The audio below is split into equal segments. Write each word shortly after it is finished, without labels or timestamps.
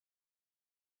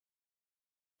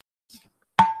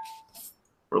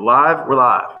We're live. We're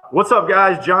live. What's up,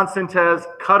 guys? John Sintez,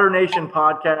 Cutter Nation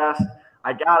podcast.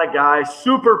 I got a guy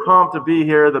super pumped to be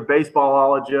here, the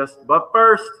baseballologist. But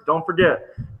first, don't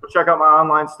forget, go check out my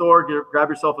online store. Grab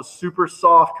yourself a super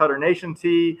soft Cutter Nation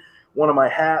tee, one of my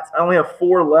hats. I only have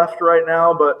 4 left right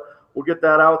now, but we'll get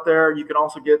that out there. You can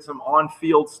also get some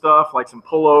on-field stuff like some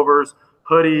pullovers,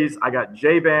 hoodies. I got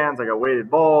J-bands. I got weighted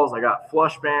balls. I got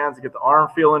flush bands to get the arm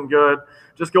feeling good.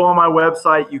 Just go on my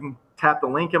website. You can tap the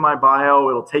link in my bio.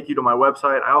 It'll take you to my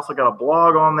website. I also got a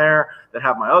blog on there that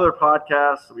have my other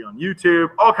podcasts. It'll be on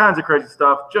YouTube, all kinds of crazy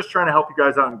stuff. Just trying to help you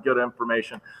guys out and get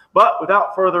information. But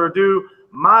without further ado,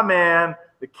 my man,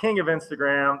 the king of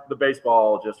Instagram, the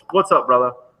baseballologist. What's up,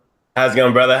 brother? How's it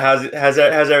going, brother? How's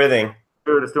everything?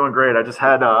 Dude, it's doing great. I just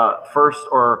had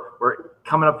we're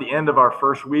coming up the end of our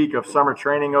first week of summer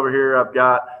training over here. I've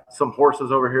got some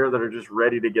horses over here that are just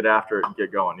ready to get after it and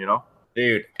get going, you know?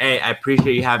 Dude, hey, I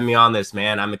appreciate you having me on this,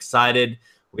 man. I'm excited.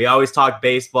 We always talk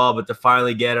baseball, but to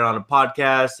finally get it on a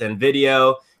podcast and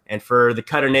video and for the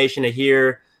Cutter Nation to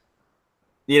hear,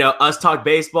 us talk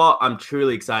baseball, I'm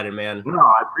truly excited, man. No,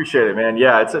 I appreciate it, man.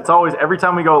 Yeah, it's always every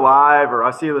time we go live or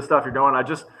I see the stuff you're doing,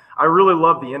 I really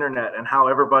love the internet and how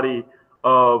everybody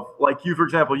like you, for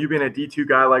example, you being a D2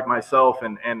 guy like myself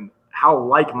and how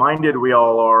like-minded we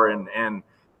all are and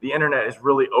the internet is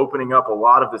really opening up a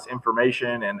lot of this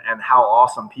information and how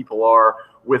awesome people are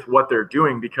with what they're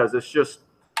doing, because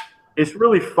it's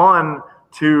really fun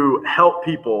to help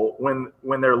people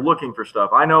when they're looking for stuff.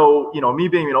 I know, me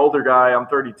being an older guy, I'm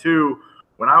 32.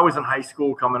 When I was in high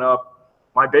school coming up,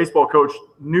 my baseball coach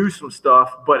knew some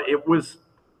stuff, but it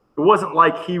wasn't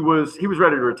like he was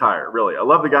ready to retire, really. I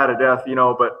love the guy to death,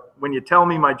 but when you tell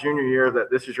me my junior year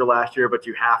that this is your last year, but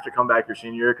you have to come back your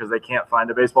senior year because they can't find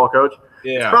a baseball coach,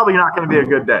 It's probably not going to be a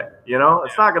good day.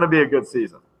 It's not going to be a good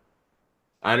season.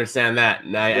 I understand that.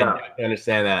 I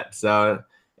understand that. So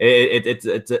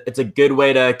it's a good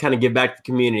way to kind of give back to the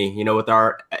community, with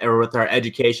our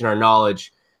education, our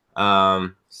knowledge. So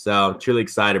I'm truly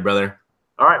excited, brother.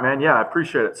 All right, man. Yeah, I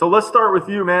appreciate it. So let's start with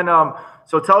you, man.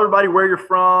 So tell everybody where you're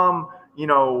from.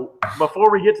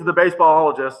 Before we get to the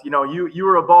baseballologist, you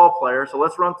were a ball player, so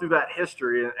let's run through that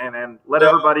history and let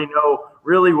everybody know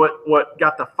really what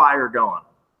got the fire going.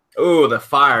 Oh, the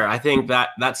fire. I think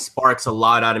that sparks a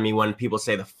lot out of me when people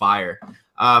say the fire.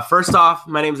 First off,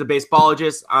 my name is a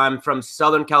baseballologist. I'm from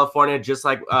Southern California, just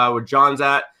like where John's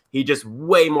at. He just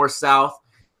way more south.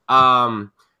 But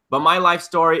my life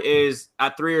story is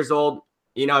at 3 years old,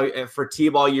 for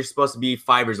T-ball, you're supposed to be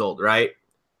 5 years old, right?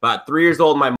 But 3 years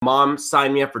old, my mom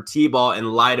signed me up for T-ball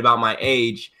and lied about my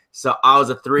age. So I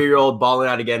was a 3-year-old balling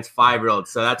out against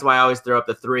 5-year-olds. So that's why I always throw up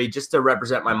the 3 just to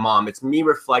represent my mom. It's me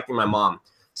reflecting my mom.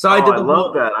 So I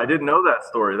love that. I didn't know that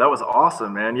story. That was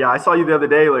awesome, man. Yeah, I saw you the other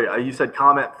day. Like, you said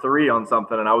comment 3 on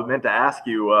something, and I was meant to ask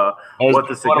you what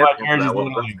the significance of that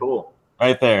was. That's cool.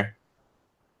 Right there.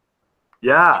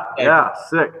 Yeah,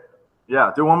 sick.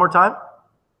 Yeah, do it one more time.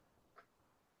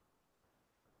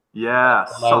 Yeah,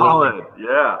 solid.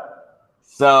 Yeah.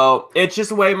 So it's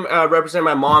just a way representing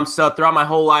my mom. So throughout my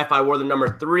whole life, I wore the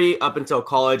number 3 up until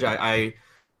college. I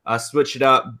switched it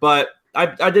up, but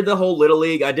I did the whole Little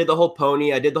League. I did the whole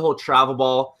pony. I did the whole travel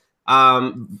ball.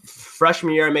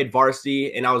 Freshman year, I made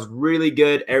varsity, and I was really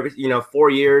good. 4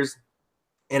 years,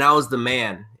 and I was the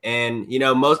man. And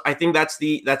I think that's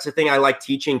the thing I like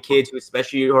teaching kids,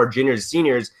 especially who are juniors and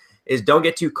seniors, is don't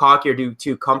get too cocky or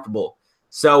too comfortable.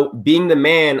 So being the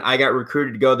man, I got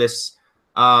recruited to go this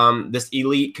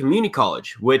elite community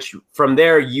college, which from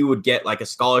there you would get like a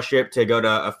scholarship to go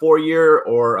to a 4-year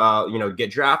or,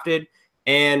 get drafted.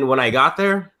 And when I got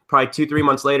there, probably 2-3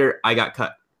 months later, I got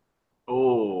cut.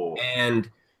 Oh, and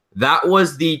that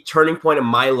was the turning point of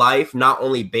my life, not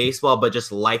only baseball, but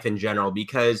just life in general,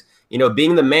 because,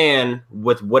 being the man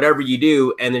with whatever you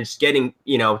do and then just getting,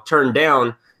 turned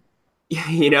down,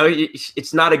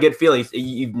 it's not a good feeling.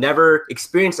 You've never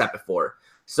experienced that before.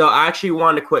 So I actually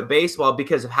wanted to quit baseball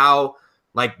because of how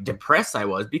depressed I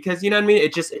was, because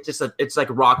it's like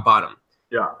rock bottom.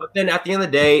 Yeah. But then at the end of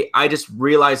the day, I just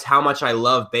realized how much I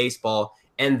love baseball.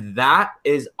 And that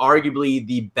is arguably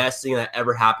the best thing that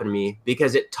ever happened to me,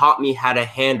 because it taught me how to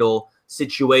handle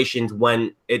situations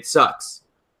when it sucks.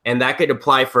 And that could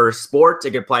apply for sports.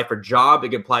 It could apply for job.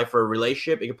 It could apply for a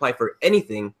relationship. It could apply for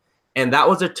anything. And that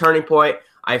was a turning point.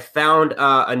 I found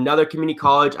another community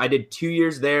college. I did 2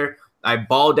 years there. I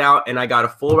balled out, and I got a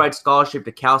full ride scholarship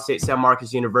to Cal State San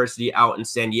Marcos University out in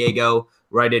San Diego,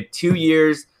 where I did 2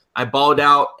 years. I balled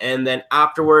out, and then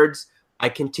afterwards, I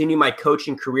continued my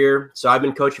coaching career. So I've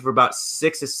been coaching for about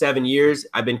 6 to 7 years.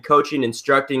 I've been coaching,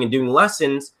 instructing, and doing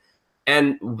lessons.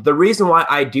 And the reason why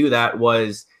I do that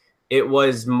was it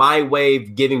was my way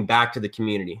of giving back to the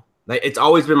community. Like, it's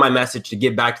always been my message to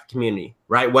give back to the community,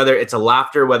 right? Whether it's a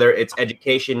laughter, whether it's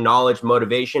education, knowledge,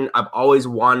 motivation, I've always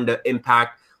wanted to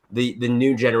impact the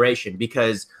new generation,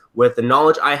 because with the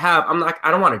knowledge I have,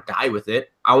 I don't want to die with it.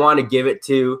 I want to give it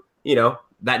to,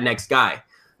 that next guy.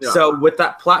 Yeah. So with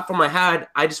that platform I had,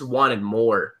 I just wanted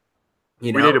more.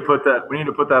 We need to put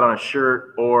that on a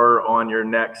shirt or on your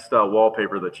next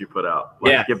wallpaper that you put out.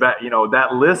 Get back,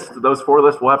 that list, those 4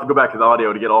 lists. We'll have to go back to the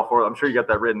audio to get all 4. I'm sure you got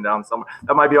that written down somewhere.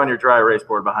 That might be on your dry erase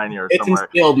board behind you or somewhere.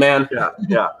 It's instilled, man.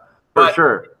 Yeah, for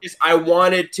sure. I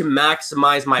wanted to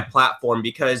maximize my platform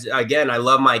because, again, I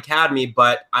love my academy,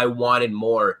 but I wanted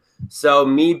more. So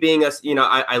me being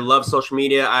I love social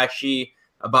media. I actually,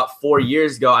 about 4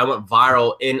 years ago, I went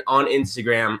viral on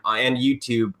Instagram and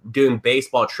YouTube doing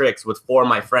baseball tricks with 4 of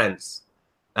my friends.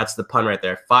 That's the pun right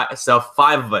there. 5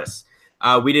 of us.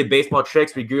 We did baseball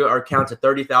tricks. We grew our account to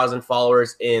 30,000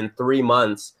 followers in 3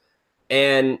 months.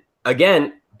 And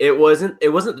again, it wasn't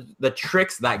the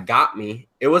tricks that got me.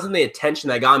 It wasn't the attention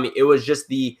that got me. It was just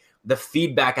the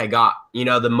feedback I got,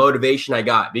 the motivation I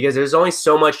got, because there's only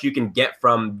so much you can get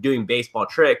from doing baseball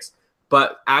tricks.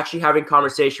 But actually having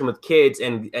conversation with kids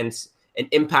and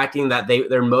impacting that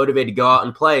they're motivated to go out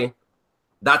and play,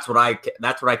 that's what I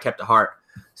kept at heart.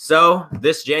 So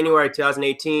this January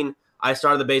 2018, I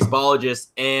started the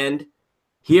Basebologist, and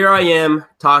here I am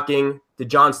talking to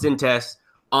John Stintes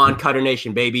on Cutter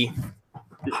Nation, baby.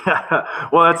 Yeah,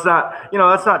 well, that's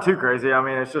not too crazy. I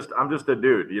mean, I'm just a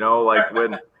dude, like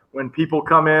when people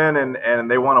come in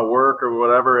and they want to work or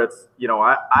whatever, it's,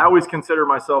 I always consider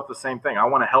myself the same thing. I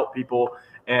want to help people.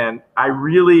 And I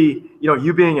really,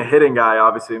 you being a hitting guy,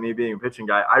 obviously me being a pitching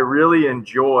guy, I really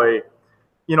enjoy,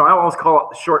 I almost call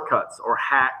it shortcuts or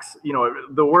hacks.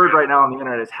 The word right now on the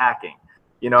internet is hacking,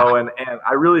 and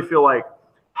I really feel like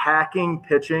hacking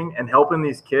pitching and helping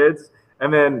these kids.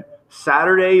 And then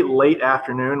Saturday, late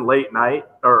afternoon, late night,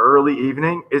 or early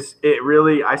evening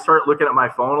I start looking at my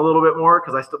phone a little bit more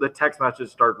because the text messages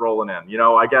start rolling in.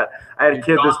 I had a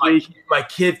kid this week. My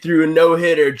kid threw a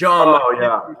no-hitter, John.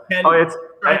 Oh yeah. It's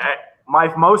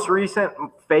my most recent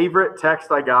favorite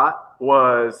text I got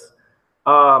was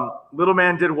little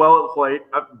man did well at the plate.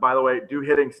 By the way, do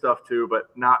hitting stuff too, but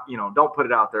not don't put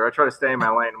it out there. I try to stay in my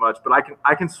lane much, but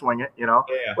I can swing it. Yeah.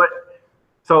 But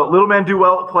so little man do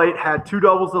well at the plate, had 2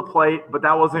 doubles at the plate, but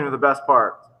that wasn't even the best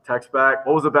part. Text back,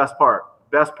 what was the best part?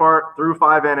 Best part, threw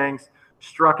 5 innings,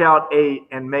 struck out 8,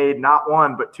 and made not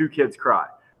 1 but 2 kids cry.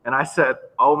 And I said,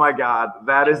 oh my God,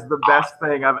 that is the best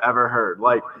thing I've ever heard.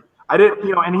 Like, I didn't,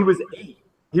 and he was 8.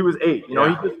 He was 8. He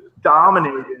just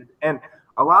dominated. And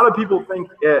a lot of people think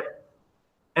it,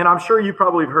 and I'm sure you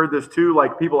probably have heard this too,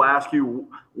 like people ask you,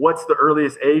 what's the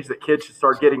earliest age that kids should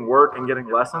start getting work and getting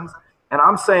lessons? And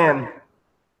I'm saying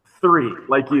 3,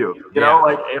 like you know,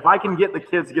 like if I can get the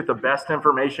kids to get the best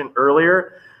information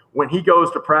earlier, when he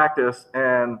goes to practice,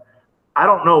 and I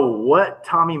don't know what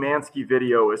Tommy Mansky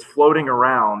video is floating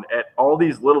around at all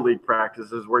these little league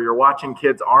practices where you're watching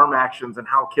kids' arm actions and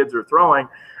how kids are throwing,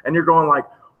 and you're going like,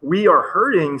 we are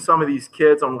hurting some of these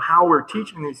kids on how we're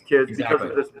teaching these kids because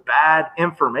of this bad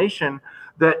information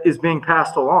that is being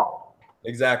passed along.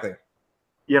 Exactly.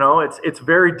 It's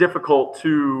very difficult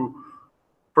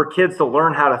for kids to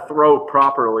learn how to throw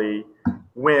properly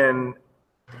when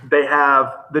they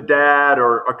have the dad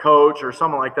or a coach or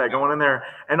someone like that going in there,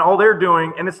 and all they're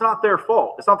doing, and it's not their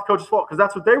fault. It's not the coach's fault, because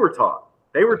that's what they were taught.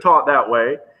 They were taught that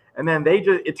way. And then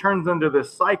it turns into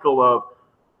this cycle of,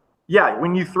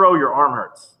 when you throw, your arm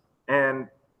hurts. And,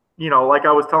 like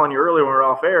I was telling you earlier when we were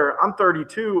off air, I'm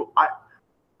 32.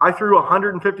 I threw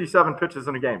 157 pitches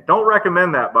in a game. Don't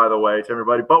recommend that, by the way, to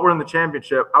everybody, but we're in the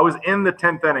championship. I was in the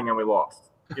 10th inning and we lost.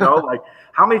 Like,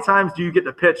 how many times do you get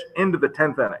to pitch into the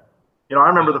 10th inning? I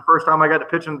remember the first time I got to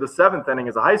pitch into the 7th inning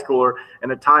as a high schooler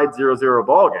in a tied 0-0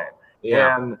 ball game.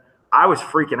 Yeah. And I was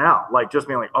freaking out, like just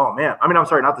being like, oh man, I'm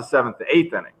sorry, not the 7th, the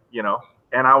 8th inning,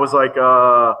 and I was like,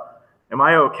 am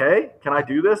I okay? Can I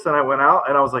do this? And I went out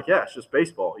and I was like, yeah, it's just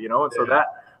baseball, and so that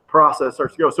process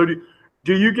starts to go. So do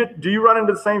you run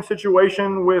into the same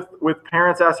situation with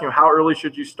parents asking you how early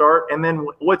should you start? And then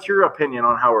what's your opinion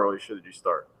on how early should you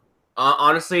start?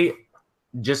 Honestly,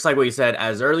 just like what you said,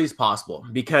 as early as possible,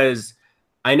 because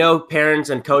I know parents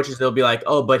and coaches, they'll be like,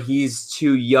 oh, but he's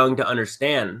too young to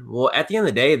understand. Well, at the end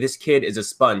of the day, this kid is a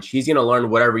sponge. He's going to learn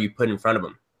whatever you put in front of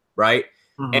him, right?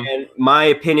 Mm-hmm. And my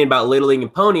opinion about Little League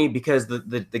and Pony, because the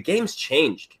game's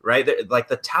changed, right? Like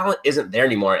the talent isn't there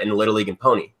anymore in Little League and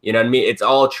Pony. You know what I mean? It's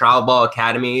all trial ball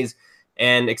academies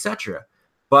and etc.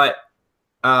 But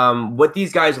what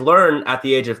these guys learn at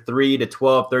the age of 3 to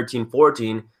 12, 13,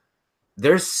 14,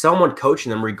 there's someone coaching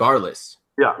them regardless.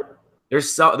 Yeah.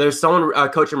 there's someone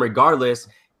coaching regardless,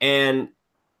 and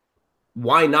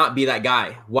why not be that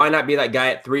guy? Why not be that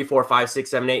guy at 3, 4, 5,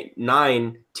 6, 7, 8,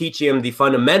 9, teaching him the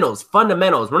fundamentals?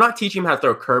 Fundamentals. We're not teaching him how to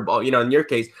throw a curveball. You know, in your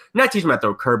case, you're not teaching him how to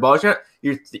throw curveballs.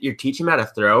 You're teaching him how to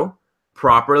throw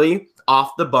properly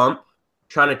off the bump.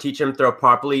 Trying to teach him throw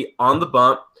properly on the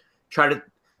bump.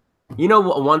 You know,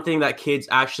 one thing that kids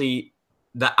actually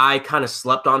that I kind of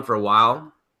slept on for a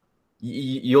while.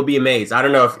 You'll be amazed. I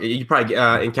don't know if you probably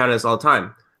encounter this all the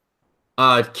time.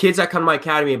 Kids that come to my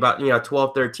academy about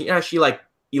 12, 13, actually like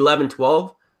 11,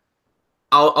 12,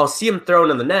 I'll see them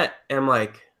throwing in the net, and I'm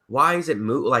like, why is it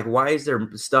move? Like, why is their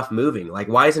stuff moving? Like,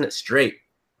 why isn't it straight?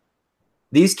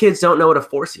 These kids don't know what a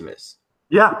four seam is.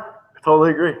 Yeah, I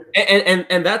totally agree.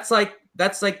 And that's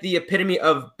like the epitome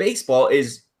of baseball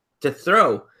is to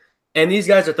throw. And these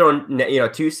guys are throwing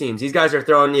two seams. These guys are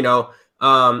throwing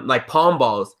like palm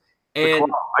balls. And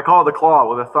I call it the claw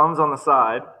with the thumbs on the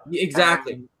side.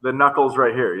 Exactly. The knuckles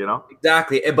right here,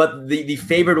 Exactly. But the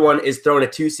favored one is throwing a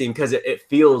two seam because it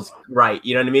feels right.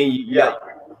 You know what I mean? Yeah.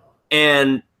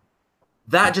 And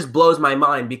that just blows my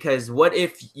mind, because what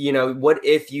if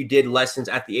you did lessons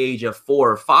at the age of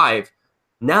 4 or 5?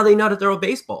 Now they know how to throw a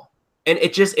baseball. And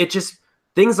it just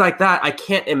things like that. I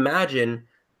can't imagine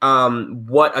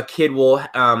what a kid will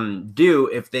do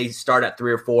if they start at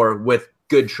 3 or 4 with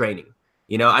good training.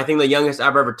 I think the youngest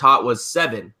I've ever taught was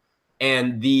 7,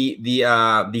 and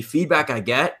the feedback I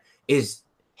get is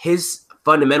his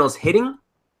fundamentals hitting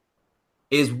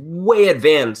is way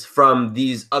advanced from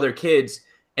these other kids,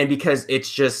 and because it's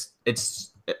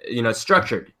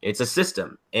structured, it's a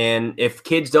system, and if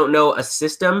kids don't know a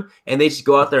system and they just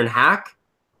go out there and hack,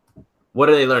 what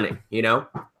are they learning?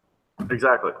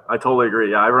 Exactly. I totally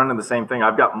agree. Yeah, I run into the same thing.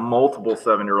 I've got multiple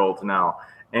 7-year-olds now,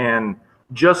 and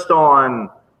just on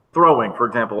throwing, for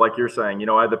example, like you're saying,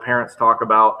 I had the parents talk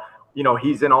about,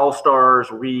 he's in All-Stars.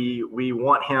 We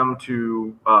want him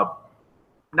to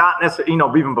not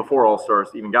necessarily, even before All-Stars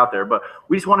even got there, but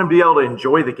we just want him to be able to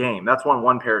enjoy the game. That's what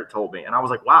one parent told me. And I was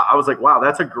like, wow,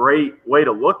 that's a great way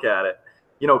to look at it.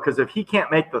 Because if he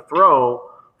can't make the throw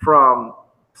from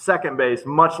second base,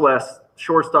 much less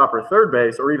shortstop or third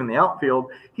base or even the outfield,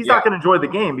 he's not going to enjoy the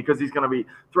game, because he's going to be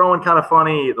throwing kind of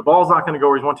funny. The ball's not going to go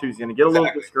where he's want to. He's going to get a little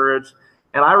discouraged.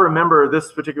 And I remember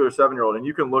this particular 7-year-old, and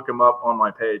you can look him up on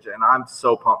my page, and I'm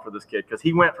so pumped for this kid, because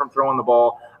he went from throwing the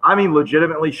ball,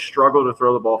 legitimately struggled to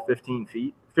throw the ball 15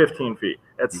 feet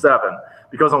at 7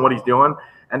 because of what he's doing.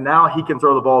 And now he can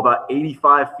throw the ball about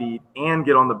 85 feet and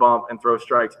get on the bump and throw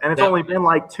strikes. And it's only been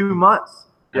like 2 months,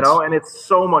 and it's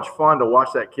so much fun to watch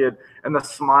that kid. And the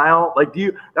smile,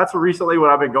 that's recently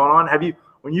what I've been going on.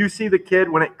 When you see the kid,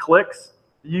 when it clicks,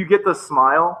 do you get the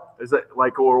smile? Is it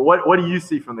or what do you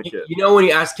see from the kid? When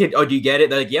you ask kid, oh, do you get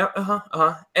it? They're like, yeah,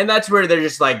 And that's where they're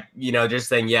just like, just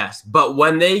saying yes. But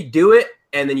when they do it,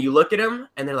 and then you look at them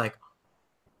and they're like,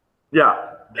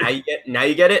 yeah, now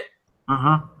you get it.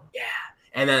 Yeah.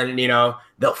 And then,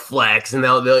 they'll flex and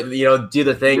they'll do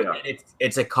the thing. Yeah.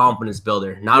 It's a confidence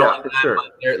builder. Not only that, sure.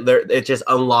 But it just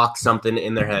unlocks something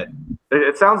in their head.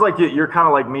 It sounds like you're kind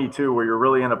of like me too, where you're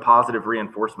really into positive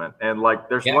reinforcement. And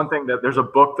there's one thing there's a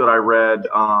book that I read.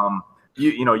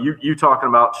 You talking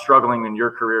about struggling in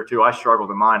your career too. I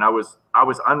struggled in mine. I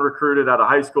was unrecruited out of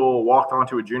high school, walked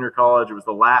onto a junior college. It was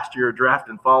the last year of draft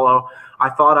and follow. I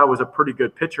thought I was a pretty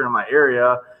good pitcher in my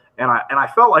area, and I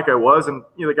felt like I was. And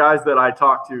the guys that I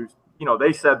talked to,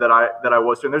 they said that I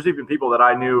was too. And there's even people that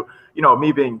I knew,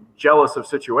 me being jealous of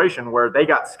situation where they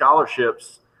got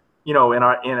scholarships, in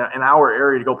our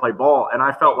area to go play ball. And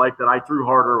I felt like that I threw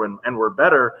harder and were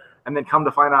better. And then come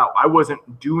to find out I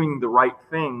wasn't doing the right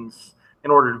things in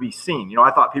order to be seen.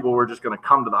 I thought people were just going to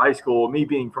come to the high school. Me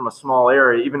being from a small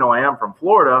area, even though I am from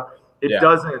Florida,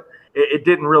 it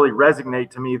didn't really resonate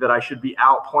to me that I should be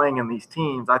out playing in these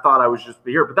teams. I thought I was just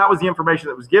here. But that was the information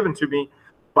that was given to me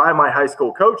by my high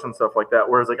school coach and stuff like that,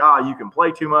 where it's like, you can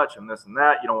play too much and this and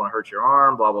that. You don't want to hurt your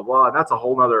arm, blah, blah, blah. And that's a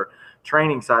whole nother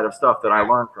training side of stuff that I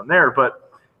learned from there.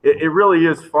 But it really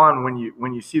is fun when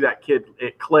you see that kid,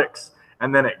 it clicks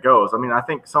and then it goes. I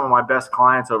think some of my best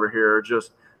clients over here are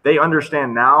just, they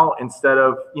understand now instead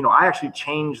of, I actually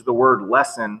changed the word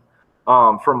lesson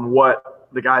from what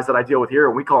the guys that I deal with here,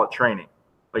 and we call it training.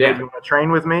 Hey, you want to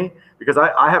train with me? Because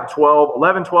I have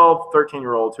 11, 12,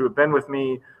 13-year-olds who have been with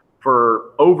me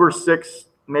for over 6,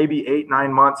 maybe 8,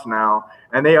 9 months now.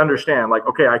 And they understand,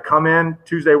 okay, I come in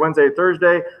Tuesday, Wednesday,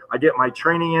 Thursday, I get my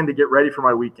training in to get ready for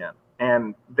my weekend.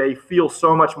 And they feel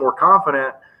so much more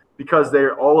confident because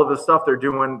all of the stuff they're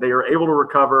doing, they are able to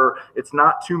recover. It's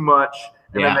not too much.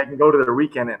 And then they can go to their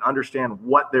weekend and understand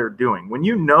what they're doing. When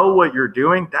you know what you're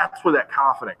doing, that's where that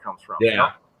confidence comes from.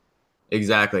 Yeah,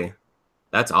 exactly.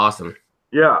 That's awesome.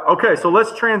 Yeah. Okay. So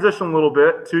let's transition a little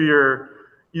bit to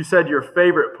you said your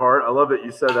favorite part. I love that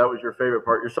you said that was your favorite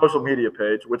part, your social media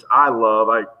page, which I love.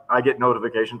 I get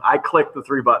notifications. I click the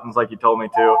 3 buttons like you told me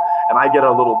to, and I get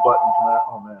a little button from that.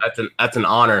 Oh man. That's an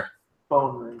honor.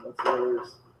 Phone ring. That's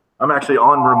hilarious. I'm actually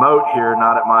on remote here,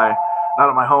 not at my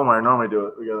home where I normally do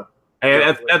it. We gotta.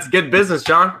 Hey, that's good business,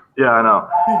 John. Yeah, I know.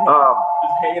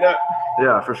 Just hang it up.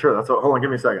 Yeah, for sure. That's what, hold on, give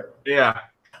me a second. Yeah.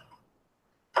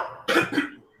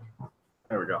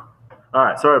 There we go. All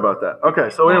right, sorry about that. Okay,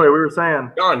 so anyway, we were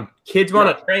saying, John, kids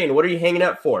want to train. What are you hanging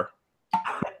up for?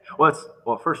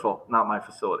 well, first of all, not my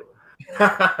facility.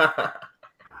 Second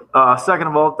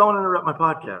of all, don't interrupt my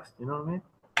podcast. You know what I mean?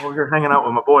 Well, you're hanging out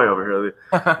with my boy over here,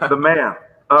 the man.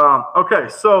 Okay,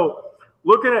 so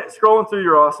scrolling through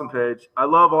your awesome page, I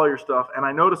love all your stuff, and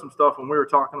I noticed some stuff when we were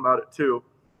talking about it too.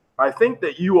 I think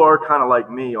that you are kind of like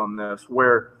me on this,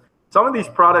 where some of these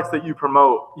products that you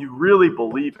promote, you really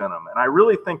believe in them. And I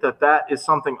really think that is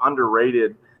something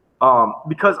underrated,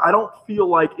 because I don't feel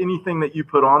like anything that you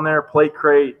put on there, Plate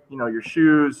Crate, your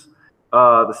shoes,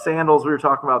 the sandals we were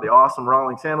talking about, the awesome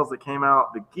Rawling sandals that came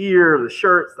out, the gear, the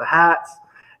shirts, the hats,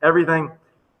 everything.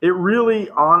 It really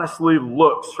honestly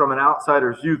looks from an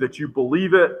outsider's view that you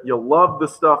believe it. You love the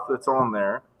stuff that's on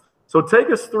there. So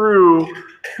take us through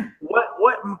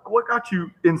what got you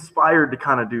inspired to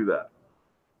kind of do that?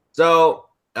 So,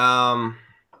 the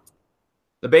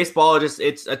baseball,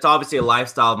 it's obviously a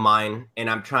lifestyle of mine, and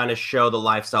I'm trying to show the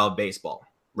lifestyle of baseball,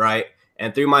 right?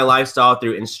 And through my lifestyle,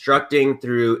 through instructing,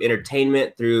 through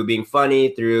entertainment, through being funny,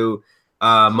 through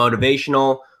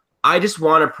motivational, I just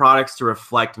wanted products to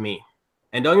reflect me.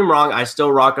 And don't get me wrong, I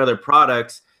still rock other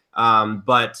products,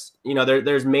 but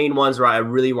there's main ones where I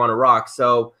really want to rock.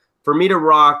 So for me to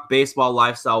rock Baseball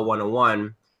Lifestyle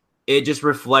 101, it just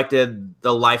reflected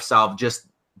the lifestyle of just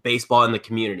baseball in the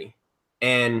community.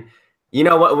 And you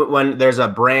know what, when there's a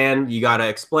brand, you got to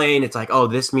explain, it's like, oh,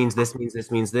 this means this means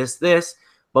this means this.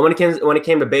 But when it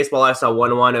came to Baseball Lifestyle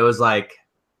 101, it was like,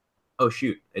 oh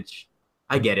shoot,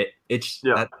 I get it. That's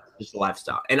just a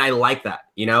lifestyle. And I like that,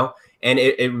 and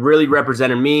it really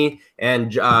represented me.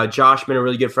 And Josh been a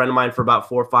really good friend of mine for about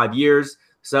 4 or 5 years.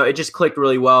 So it just clicked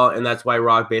really well. And that's why I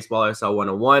rock Baseball Lifestyle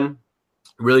 101.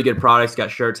 Really good products, got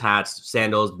shirts, hats,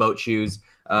 sandals, boat shoes.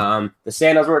 The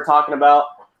sandals we're talking about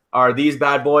are these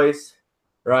bad boys,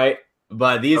 right?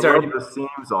 But these are the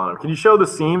seams on them. Can you show the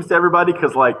seams to everybody?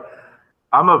 Because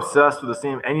I'm obsessed with the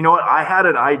seam. And you know what? I had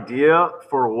an idea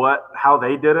for how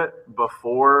they did it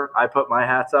before I put my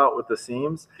hats out with the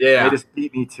seams. Yeah. They just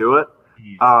beat me to it.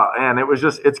 And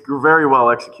it's very well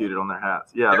executed on their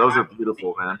hats. Yeah, those are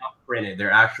beautiful, man. Printed.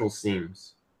 They're actual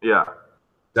seams. Yeah.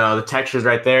 So the texture's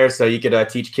right there. So you could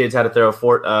teach kids how to throw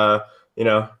a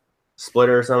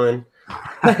splitter or something.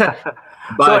 And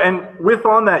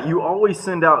on that, you always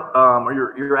send out, or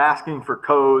you're asking for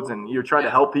codes, and you're trying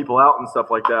to help people out and stuff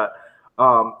like that.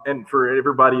 And for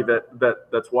everybody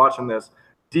that's watching this,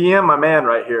 DM my man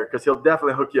right here, because he'll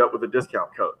definitely hook you up with a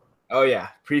discount code. Oh yeah,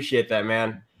 appreciate that,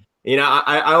 man.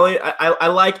 I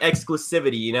like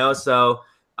exclusivity, so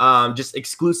just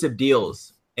exclusive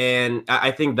deals, and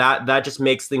I think that just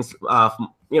makes things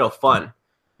fun.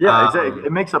 Yeah, exactly.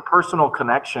 It makes a personal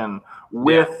connection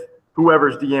with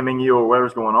whoever's DMing you or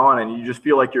whatever's going on, and you just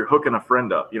feel like you're hooking a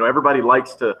friend up. Everybody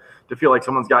likes to feel like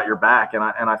someone's got your back, and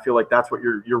I feel like that's what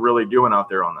you're really doing out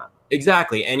there on that.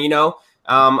 Exactly. And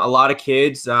a lot of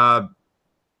kids,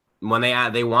 when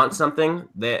they want something,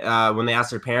 when they ask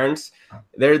their parents,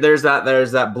 there's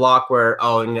that block where,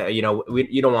 you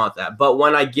don't want that. But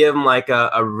when I give them like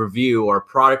a review or a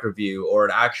product review or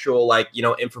an actual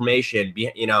information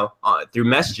through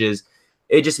messages,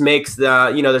 it just makes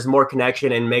there's more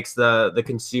connection and makes the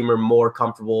consumer more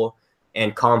comfortable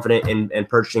and confident in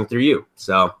purchasing through you.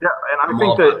 So yeah, and I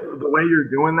think that the way you're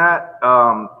doing that,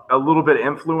 a little bit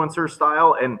influencer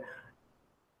style, and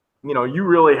you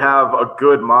really have a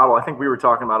good model. I think we were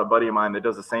talking about a buddy of mine that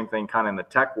does the same thing kind of in the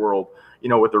tech world,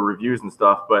 with the reviews and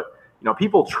stuff. But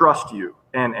people trust you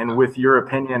and with your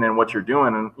opinion and what you're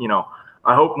doing, and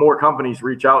I hope more companies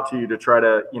reach out to you to try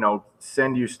to,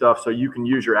 send you stuff so you can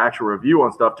use your actual review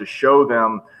on stuff to show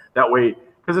them that way.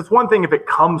 Because it's one thing if it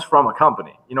comes from a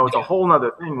company, it's a whole nother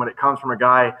thing when it comes from a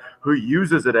guy who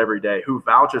uses it every day, who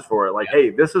vouches for it. Like, hey,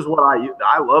 this is what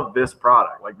I love this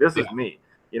product. Like, this is me,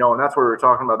 and that's where we were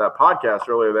talking about that podcast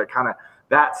earlier,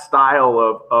 that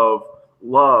style of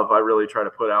love I really try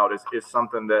to put out is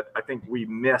something that I think we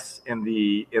miss in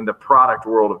the product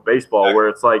world of baseball, where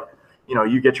it's like,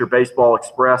 you get your Baseball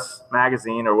Express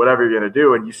magazine or whatever you're going to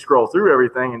do, and you scroll through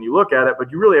everything and you look at it,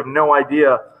 but you really have no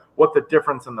idea what the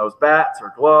difference in those bats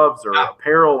or gloves or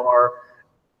apparel are.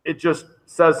 It just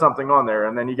says something on there,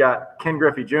 and then you got Ken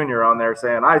Griffey Jr. on there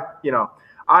saying,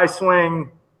 I swing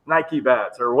Nike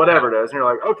bats or whatever it is. And you're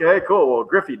like, okay, cool. Well,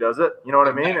 Griffey does it. You know what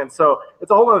I mean? And so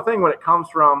it's a whole other thing when it comes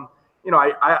from,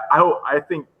 I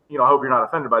think, I hope you're not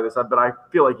offended by this, but I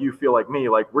feel like you feel like me,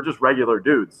 like we're just regular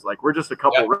dudes. Like we're just a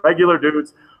couple regular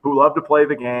dudes who love to play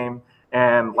the game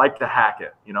and like to hack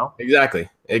it,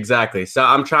 Exactly. So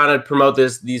I'm trying to promote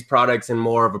these products in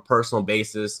more of a personal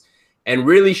basis and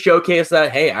really showcase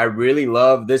that, hey, I really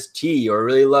love this tee or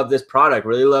really love this product,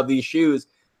 really love these shoes,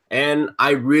 and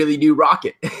I really do rock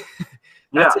it.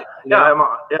 What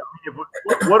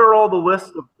are all the lists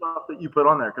of stuff that you put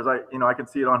on there? Because I can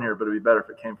see it on here, but it'd be better if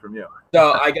it came from you.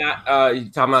 So I got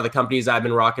you talking about the companies I've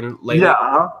been rocking lately.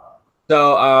 Yeah.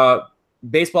 So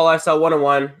Baseball Lifestyle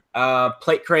 101,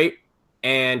 Plate Crate,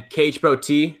 and Cage Pro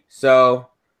Tee. So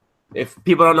if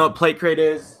people don't know what Plate Crate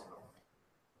is,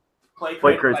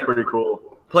 Plate Crate's pretty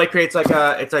cool. Plate Crate's like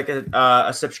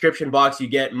a subscription box you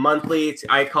get monthly.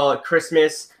 I call it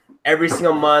Christmas every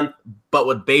single month, but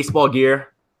with baseball gear.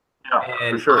 Yeah,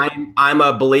 and for sure. I'm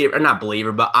a believer, not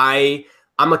believer, but I'm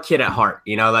a kid at heart.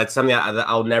 That's something that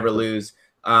I'll never lose.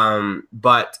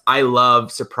 But I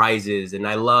love surprises and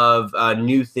I love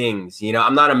new things.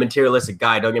 I'm not a materialistic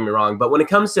guy, don't get me wrong, but when it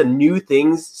comes to new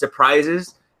things,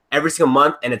 surprises every single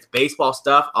month, and it's baseball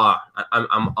stuff, I'm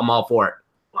all for it.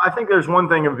 I think there's one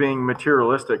thing of being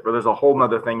materialistic, but there's a whole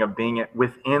nother thing of being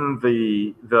within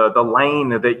the lane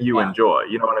that you enjoy.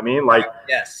 You know what I mean? Like,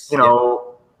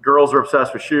 girls are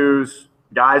obsessed with shoes.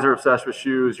 Guys are obsessed with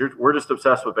shoes. We're just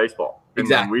obsessed with baseball.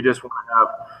 Exactly. And we just want to have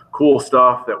cool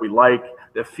stuff that we like,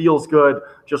 that feels good,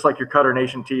 just like your Cutter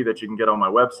Nation tee that you can get on my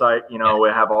website. We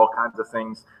have all kinds of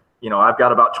things. I've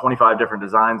got about 25 different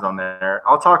designs on there.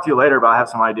 I'll talk to you later, but I have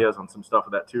some ideas on some stuff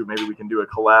with that too. Maybe we can do a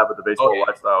collab with the Baseball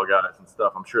Lifestyle guys and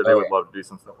stuff. I'm sure they would love to do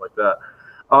some stuff like that.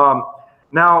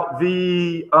 Now,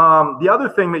 the other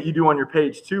thing that you do on your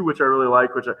page too, which I really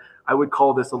like, which I would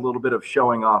call this a little bit of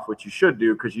showing off, which you should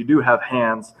do because you do have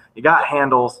hands. You got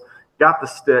handles, got the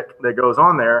stick that goes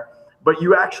on there, but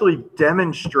you actually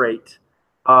demonstrate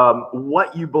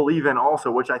what you believe in also,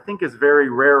 which I think is very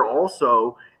rare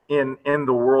also in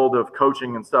the world of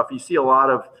coaching and stuff. You see a lot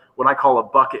of what I call a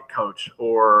bucket coach,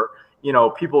 or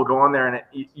people go on there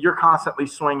and you're constantly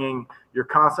swinging, you're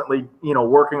constantly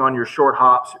working on your short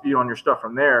hops, on your stuff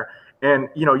from there, and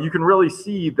you can really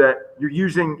see that you're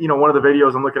using one of the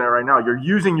videos I'm looking at right now, you're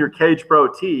using your Cage Pro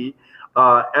tee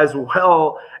as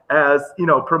well as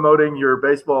promoting your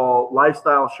Baseball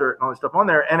Lifestyle shirt and all this stuff on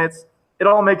there, and it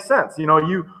all makes sense.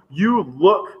 You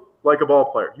look like a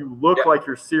ball player, you look like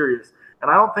you're serious. And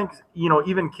I don't think,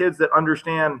 even kids that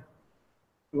understand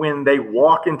when they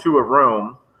walk into a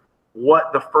room,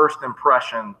 what the first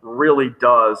impression really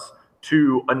does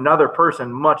to another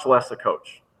person, much less a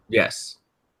coach. Yes.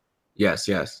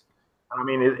 I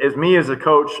mean, as me as a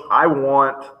coach, I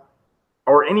want,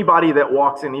 or anybody that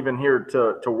walks in even here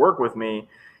to work with me,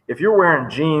 if you're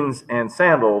wearing jeans and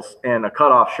sandals and a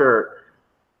cutoff shirt,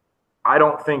 I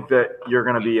don't think that you're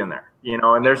going to be in there.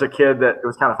 And there's a kid that, it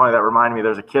was kind of funny, that reminded me,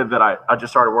 there's a kid that I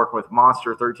just started working with,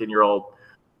 monster 13-year-old,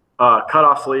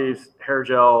 cutoff sleeves, hair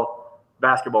gel,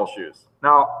 basketball shoes.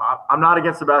 Now, I'm not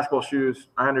against the basketball shoes.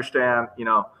 I understand,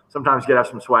 sometimes you get to have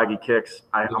some swaggy kicks.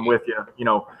 I'm with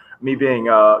you. Me being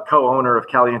a co-owner of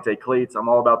Caliente Cleats, I'm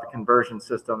all about the conversion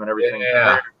system and everything.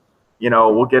 Yeah.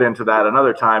 We'll get into that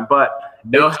another time. But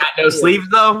no hat, no sleeves,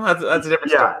 though? That's a different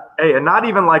story. Hey, and not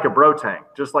even like a bro tank,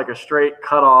 just like a straight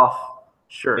cut-off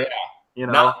shirt. Yeah.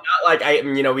 Not like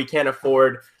we can't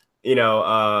afford,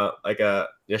 like a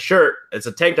shirt. It's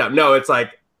a tank top. No, it's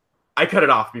like I cut it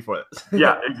off before this.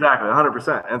 Yeah, exactly,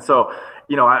 100%. And so,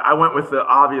 I went with the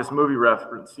obvious movie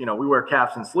reference. We wear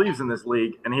caps and sleeves in this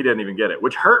league, and he didn't even get it,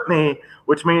 which hurt me.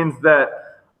 Which means that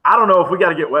I don't know if we got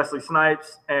to get Wesley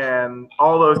Snipes and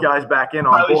all those guys back in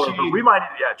on board. But we might,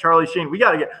 Charlie Sheen. We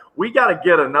got to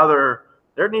get another.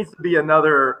 There needs to be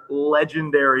another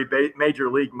legendary major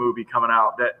league movie coming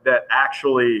out that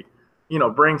actually,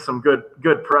 brings some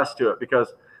good press to it,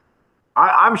 because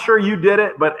I'm sure you did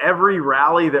it, but every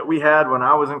rally that we had when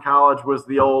I was in college was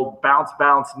the old bounce,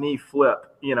 knee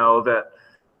flip,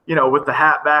 with the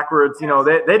hat backwards.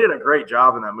 They did a great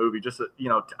job in that movie, just,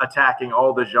 attacking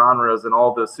all the genres and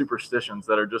all the superstitions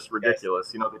that are just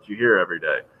ridiculous, that you hear every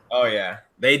day. Oh, yeah.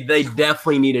 They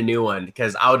definitely need a new one,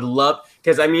 because I would love –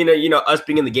 because, us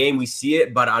being in the game, we see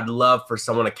it, but I'd love for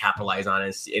someone to capitalize on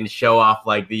it and show off,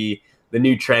 like, the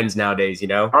new trends nowadays,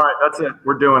 All right, that's it.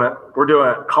 We're doing it.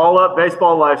 Call up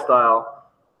Baseball Lifestyle.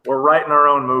 We're writing our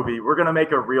own movie. We're going to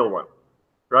make a real one,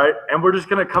 right? And we're just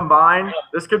going to combine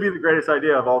 – this could be the greatest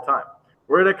idea of all time.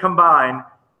 We're going to combine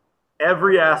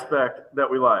every aspect that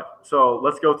we like. So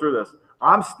let's go through this.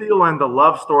 I'm stealing the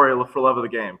love story for love of the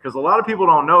game because a lot of people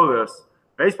don't know this.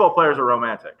 Baseball players are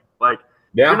romantic. Like,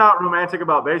 if you're not romantic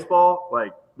about baseball,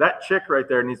 like that chick right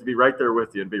there needs to be right there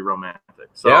with you and be romantic.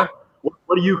 So what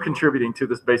are you contributing to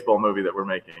this baseball movie that we're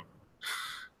making?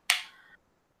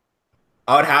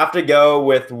 I would have to go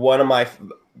with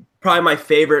probably my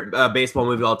favorite baseball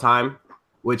movie of all time,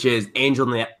 which is Angels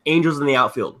in the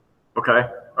Outfield. Okay.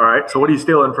 All right. So what are you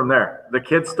stealing from there? The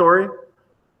kid's story?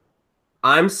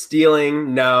 I'm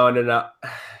stealing no.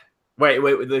 Wait,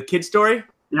 the kid story?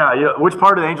 Yeah. Which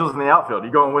part of the Angels in the Outfield?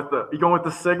 You going with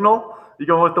the signal? You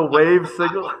going with the wave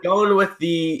signal? I'm going with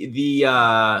the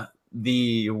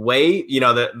wave,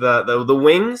 the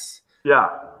wings. Yeah.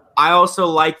 I also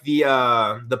like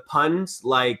the puns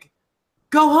like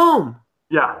go home.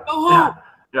 Yeah. Go home.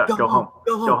 Yeah. Go home.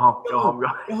 Go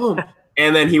home.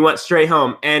 And then he went straight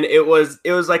home. And it was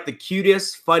like the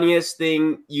cutest, funniest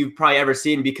thing you've probably ever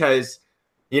seen because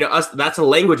that's a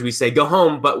language we say, go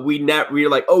home, but we're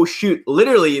like, oh shoot,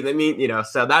 literally. I mean,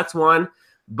 so that's one.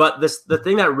 But the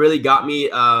thing that really got me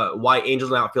why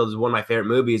Angels in the Outfield is one of my favorite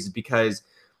movies is because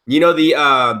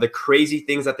the crazy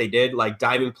things that they did, like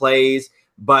diving plays.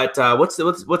 But what's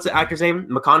the actor's name?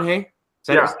 McConaughey?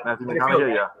 Matthew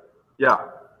McConaughey, yeah.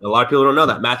 A lot of people don't know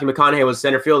that. Matthew McConaughey was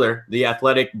center fielder, the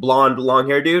athletic, blonde,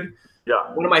 long-haired dude.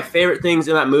 Yeah. One of my favorite things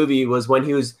in that movie was when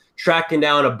he was tracking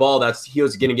down a ball he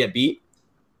was going to get beat.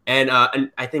 And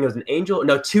I think it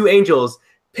was two angels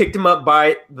picked him up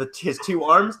by his two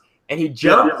arms, and he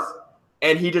jumps,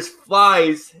 and he just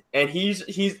flies, and he's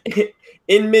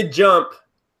in mid-jump.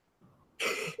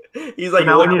 He's like,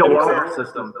 now we need a wire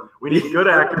system. We need good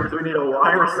actors. We need a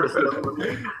wire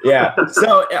system. Yeah.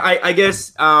 So I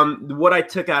guess what I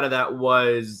took out of that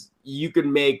was you could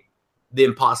make the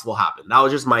impossible happen. That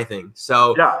was just my thing.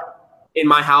 So in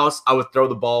my house, I would throw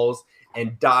the balls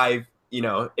and dive, in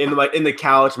the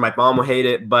couch. My mom would hate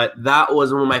it, but that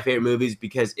was one of my favorite movies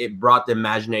because it brought the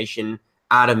imagination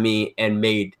out of me and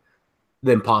made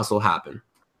the impossible happen.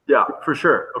 Yeah, for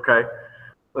sure. Okay.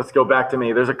 Let's go back to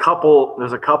me. There's a couple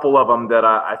of them that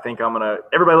I think I'm going to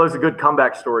 – everybody loves a good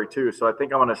comeback story too, so I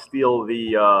think I'm going to steal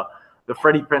the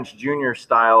Freddie Prinze Jr.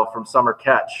 style from Summer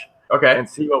Catch and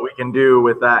see what we can do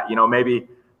with that. Maybe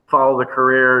follow the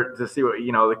career to see what,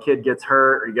 the kid gets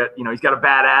hurt or he's got a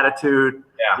bad attitude.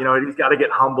 Yeah. He's got to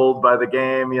get humbled by the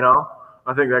game,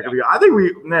 I think that could be – I think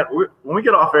when we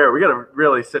get off air, we got to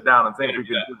really sit down and think we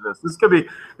can do this. This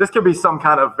could be some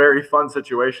kind of very fun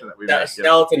situation that we make.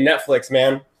 Sell it to Netflix,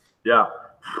 man. Yeah.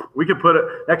 We could put it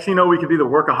 – next thing you know, we could be the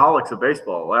Workaholics of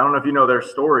baseball. I don't know if you know their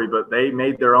story, but they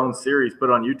made their own series, put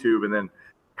it on YouTube, and then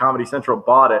Comedy Central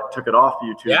bought it, took it off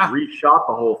YouTube, reshot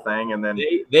the whole thing, and then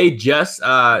 – They just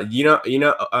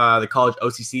the college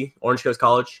OCC, Orange Coast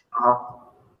College?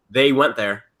 They went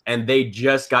there, and they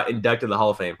just got inducted to the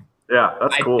Hall of Fame. Yeah,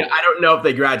 that's cool. I don't know if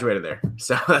they graduated there,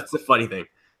 so that's the funny thing.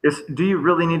 Do you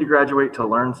really need to graduate to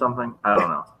learn something? I don't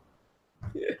know.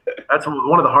 That's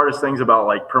one of the hardest things about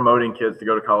like promoting kids to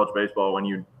go to college baseball when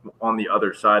you on the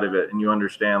other side of it and you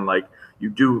understand like you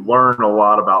do learn a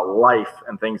lot about life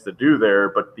and things to do there,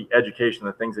 but the education,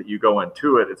 the things that you go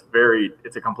into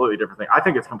it's a completely different thing. I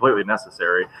think it's completely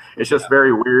necessary. It's just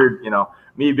very weird,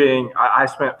 me being I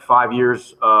spent 5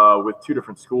 years with two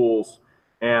different schools.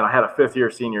 And I had a 5th year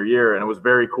senior year, and it was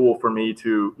very cool for me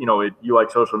to, you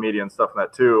like social media and stuff like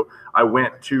that too. I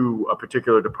went to a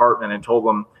particular department and told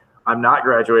them, I'm not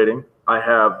graduating. I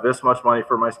have this much money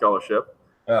for my scholarship.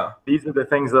 Yeah. These are the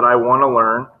things that I want to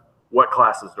learn. What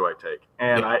classes do I take?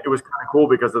 And it was kind of cool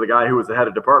because of the guy who was the head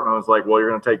of department was like, well, you're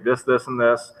going to take this, this, and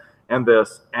this, and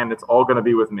this, and it's all going to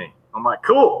be with me. I'm like,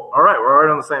 cool. All right. We're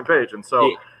already on the same page. And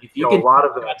so, if you can a lot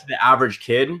of that to the average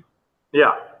kid,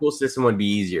 yeah, school system would be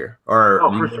easier or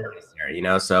for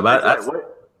sure. So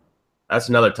that's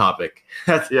another topic.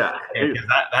 That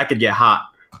could get hot.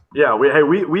 Yeah,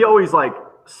 we always like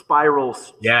spiral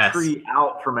tree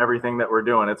out from everything that we're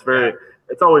doing.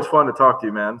 It's always fun to talk to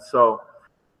you, man. So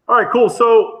all right, cool.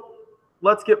 So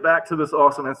let's get back to this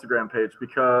awesome Instagram page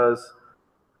because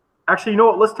actually, you know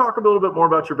what? Let's talk a little bit more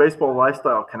about your baseball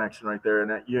lifestyle connection right there.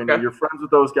 And you're friends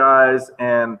with those guys,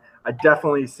 and I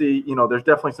definitely see, there's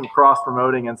definitely some cross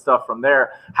promoting and stuff from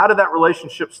there. How did that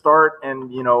relationship start?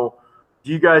 And,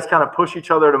 do you guys kind of push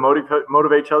each other to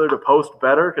motivate each other to post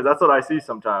better? Because that's what I see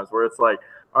sometimes where it's like,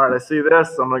 all right, I see this,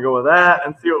 I'm going to go with that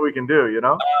and see what we can do,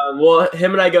 Well,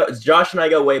 Josh and I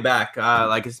go way back.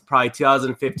 Like it's probably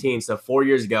 2015. So 4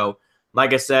 years ago,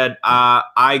 like I said,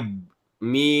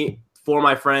 for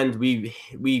my friends,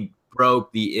 we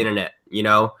broke the internet,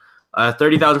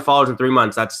 30,000 followers in 3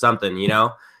 months. That's something,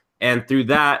 And through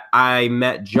that, I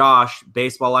met Josh,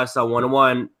 Baseball Lifestyle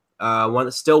 101.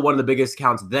 Still one of the biggest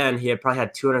accounts then. He had probably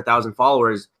had 200,000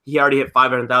 followers. He already hit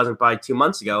 500,000 probably 2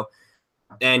 months ago.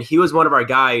 And he was one of our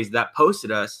guys that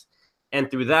posted us. And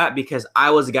through that, because I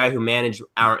was the guy who managed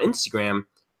our Instagram,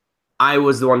 I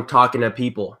was the one talking to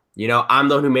people. I'm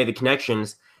the one who made the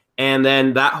connections. And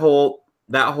then that whole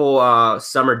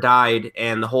summer died,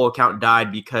 and the whole account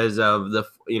died because of the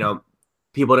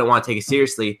people didn't want to take it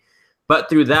seriously. But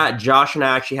through that, Josh and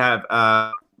I actually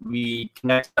have we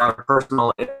connect our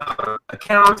personal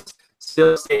accounts,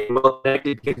 still stay well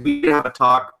connected because we did have a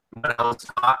talk when I was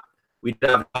hot. We did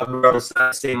have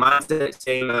the same mindset,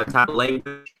 same type of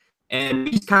language, and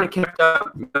we just kind of kept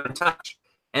in touch.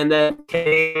 And then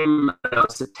came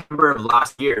September of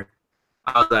last year.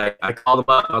 I called him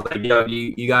up. I was like, yo,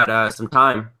 you got some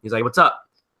time? He's like, what's up?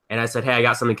 And I said, hey, I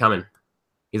got something coming.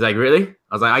 He's like, really?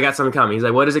 I was like, I got something coming. He's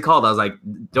like, what is it called? I was like,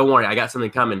 don't worry, I got something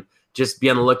coming. Just be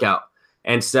on the lookout.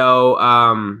 And so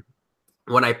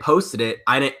when I posted it,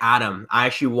 I didn't add him. I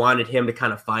actually wanted him to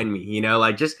kind of find me,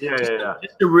 just to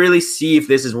really see if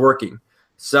this is working.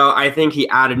 So I think he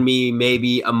added me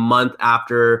maybe a month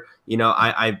after,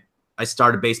 I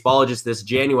started Basebologist this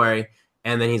January.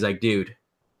 And then he's like, dude,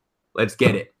 let's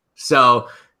get it. So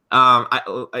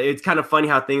it's kind of funny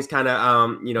how things kind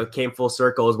of, came full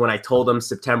circles when I told him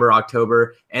September,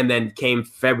 October, and then came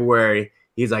February.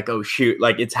 He's like, oh, shoot,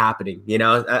 like it's happening.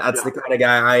 That's the kind of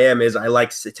guy I am, is I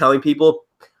like telling people,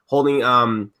 holding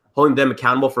them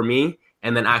accountable for me,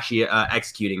 and then actually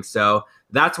executing. So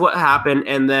that's what happened.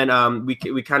 And then we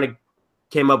kind of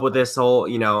came up with this whole,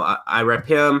 I rep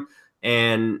him,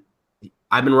 and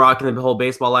I've been rocking the whole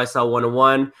Baseball Lifestyle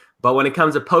 101. But when it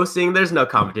comes to posting, there's no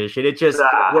competition. It just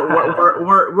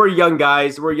we're young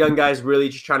guys. We're young guys really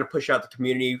just trying to push out the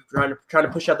community, trying to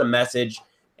push out the message.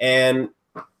 And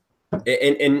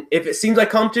if it seems like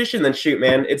competition, then shoot,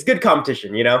 man, it's good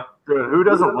competition, Dude, who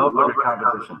doesn't love a good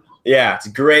competition? Yeah, it's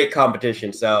great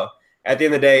competition. So at the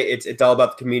end of the day, it's all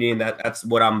about the community, and that's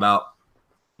what I'm about.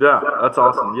 Yeah, that's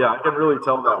awesome. Yeah, I can really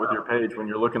tell that with your page when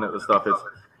you're looking at the stuff.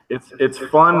 It's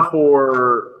fun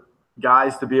for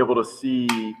guys to be able to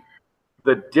see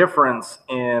the difference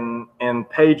in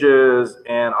pages.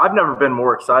 And I've never been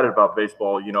more excited about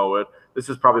baseball. This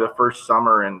is probably the first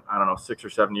summer in, 6 or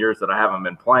 7 years that I haven't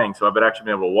been playing. So I've actually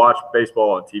been able to watch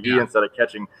baseball on TV instead of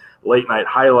catching late night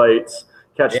highlights,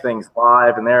 catch things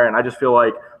live and there. And I just feel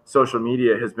like social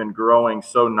media has been growing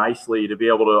so nicely to be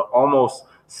able to almost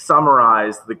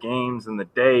summarize the games in the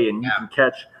day, and you can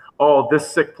catch this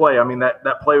sick play. I mean, that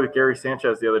play with Gary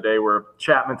Sanchez the other day where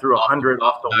Chapman threw 100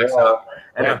 off the wall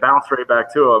and it bounced right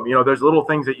back to him. There's little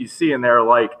things that you see in there,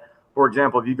 like, for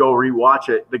example, if you go rewatch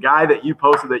it, the guy that you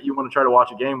posted that you want to try to watch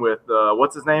a game with,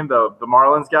 what's his name? The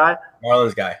Marlins guy?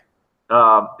 Marlins guy.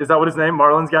 Is that what his name?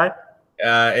 Marlins guy?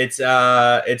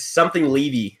 It's something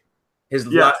Levy. His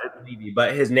last name Levy,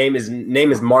 but his name is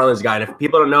Marlins guy. And if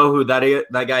people don't know who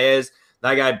that guy is,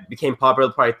 that guy became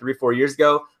popular probably 3-4 years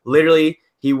ago. Literally,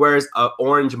 he wears an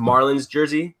orange Marlins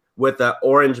jersey with an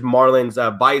orange Marlins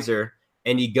visor,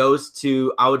 and he goes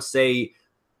to, I would say,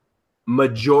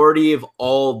 majority of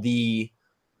all the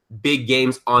big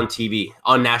games on TV,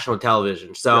 on national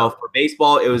television. So for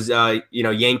baseball, it was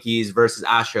Yankees versus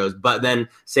Astros. But then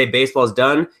say baseball's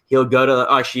done, he'll go to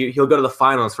the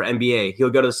finals for NBA. He'll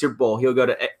go to the Super Bowl. He'll go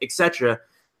to etc.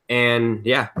 And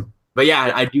but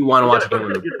I do want to watch it. Get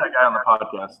that guy on the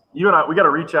podcast. You and I, we got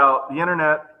to reach out. The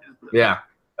internet.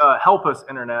 Help us,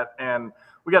 internet, and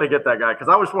we got to get that guy, because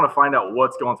I just want to find out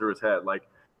what's going through his head. Like,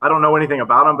 I don't know anything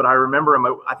about him, but I remember him.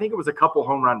 I think it was a couple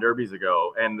home run derbies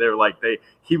ago, and they're like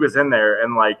he was in there,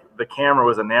 and like the camera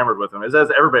was enamored with him, as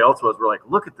everybody else was. We're like,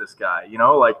 look at this guy,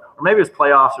 or maybe it was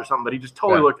playoffs or something, but he just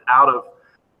totally looked out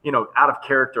of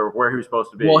character of where he was supposed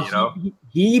to be. Well,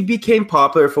 he became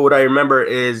popular for what I remember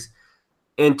is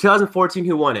in 2014.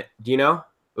 Who won it? Do you know?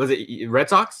 Was it Red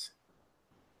Sox?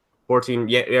 14,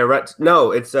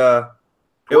 no, it's it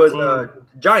was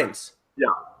Giants. Yeah.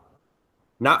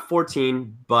 Not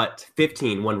 14, but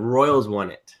 15 when Royals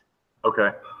won it.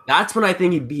 Okay. That's when I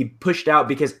think he pushed out,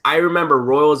 because I remember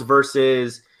Royals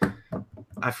versus,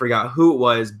 I forgot who it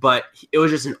was, but it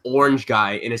was just an orange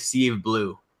guy in a sea of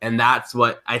blue, and that's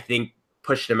what I think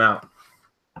pushed him out.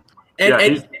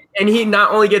 And he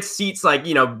not only gets seats like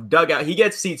dugout, he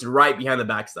gets seats right behind the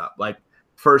backstop, like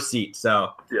first seat. So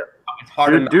it's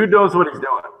hard. Dude knows what he's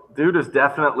doing. Dude is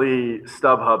definitely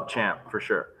StubHub champ for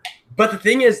sure. But the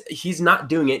thing is, he's not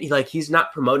doing it. He's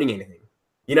not promoting anything.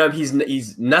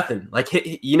 He's nothing. Like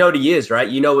what he is, right?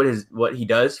 You know what he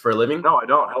does for a living? No, I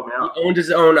don't. Help me out. He owns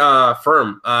his own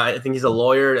firm. I think he's a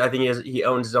lawyer. I think he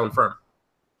owns his own firm.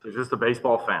 He's just a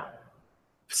baseball fan.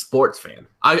 Sports fan.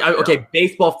 Okay,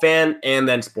 baseball fan and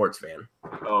then sports fan.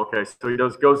 Oh, okay, so he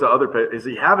goes to other pages. Does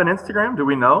he have an Instagram? Do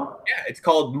we know? Yeah, it's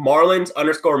called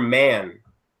Marlins_man.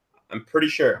 I'm pretty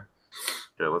sure.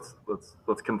 Okay,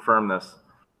 let's confirm this.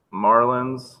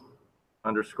 Marlins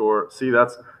 _ see,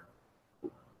 that's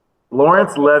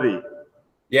Lawrence Levy.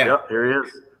 Yeah. Yep, here he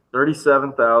is.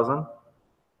 37,000.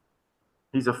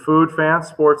 He's a food fan,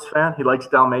 sports fan. He likes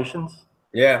Dalmatians.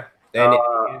 Yeah, and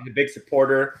he's a big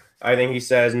supporter. I think he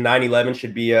says 9/11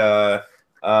 should be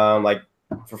like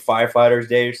for Firefighters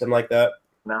Day or something like that.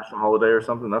 National holiday or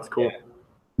something. That's cool.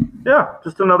 Yeah,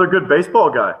 just another good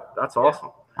baseball guy. That's awesome.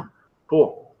 Yeah.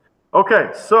 Cool. Okay,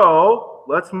 so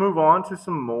let's move on to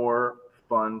some more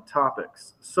fun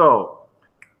topics. So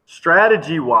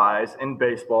strategy-wise in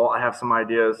baseball, I have some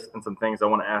ideas and some things I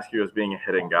want to ask you as being a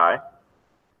hitting guy.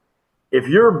 If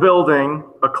you're building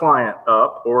a client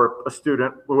up or a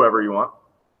student, whoever you want,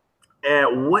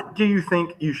 and what do you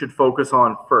think you should focus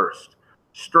on first,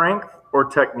 strength or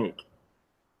technique?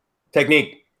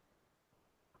 Technique.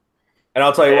 And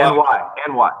I'll tell you why.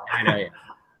 And why. I know. Yeah.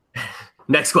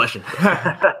 Next question.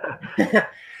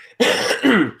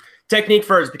 Technique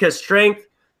first, because strength,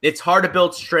 it's hard to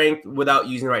build strength without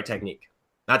using the right technique.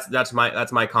 That's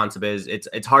my concept.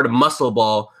 It's hard to muscle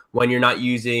ball when you're not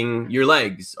using your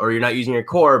legs or you're not using your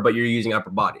core, but you're using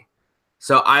upper body.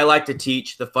 So I like to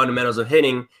teach the fundamentals of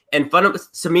hitting, and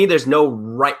to me, there's no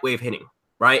right way of hitting,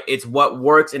 right? It's what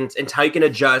works, and it's how you can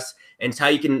adjust, and it's how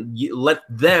you can let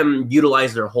them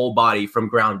utilize their whole body from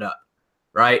ground up,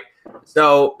 right?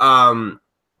 So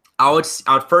I would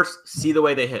first see the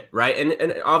way they hit, right?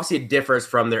 And obviously it differs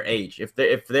from their age. If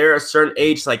they're a certain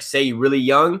age, like say really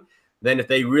young, then if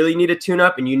they really need to tune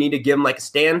up and you need to give them like a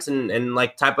stance and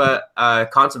like type of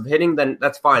concept of hitting, then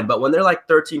that's fine. But when they're like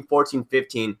 13, 14,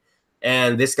 15,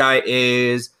 and this guy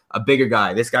is a bigger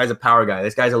guy, this guy's a power guy,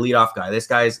 this guy's a leadoff guy, this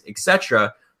guy's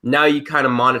etc., now you kind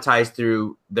of monetize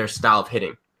through their style of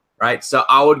hitting, right? So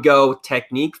I would go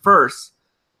technique first,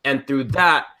 and through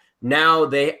that, now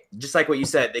they, just like what you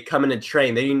said, they come in and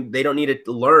train. They don't need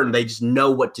to learn. They just know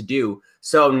what to do.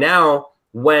 So now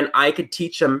when I could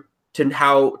teach them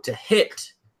how to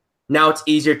hit, now it's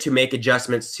easier to make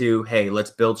adjustments to, hey, let's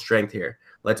build strength here.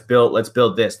 Let's build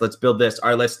this. Let's build this.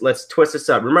 All right, let's twist this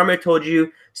up. Remember I told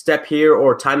you step here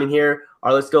or timing here,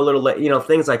 or let's go a little,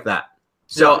 things like that.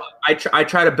 So yeah. I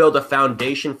try to build a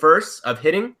foundation first of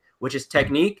hitting, which is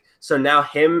technique. So now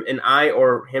him and I,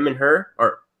 or him and her,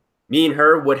 or me and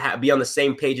her would be on the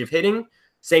same page of hitting,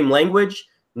 same language.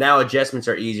 Now adjustments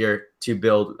are easier to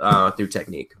build through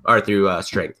technique or through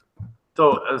strength.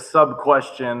 So a sub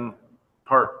question,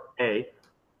 part A,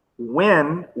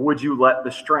 when would you let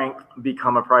the strength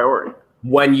become a priority?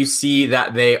 When you see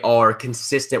that they are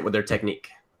consistent with their technique,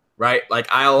 right? Like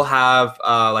I'll have,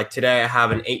 like today I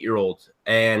have an 8-year-old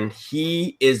and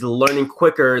he is learning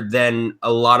quicker than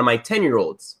a lot of my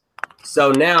 10-year-olds.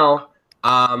 So now,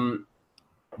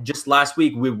 just last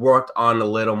week we worked on a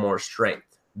little more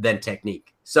strength than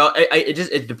technique. So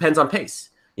it depends on pace.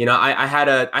 I had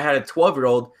a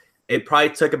 12-year-old. It probably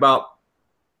took about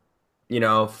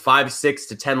 5, 6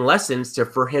 to 10 lessons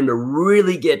for him to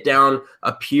really get down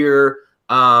a pure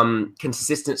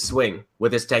consistent swing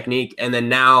with his technique, and then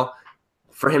now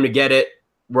for him to get it,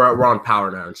 we're on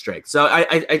power now and strength. So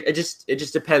it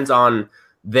just depends on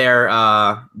their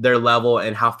level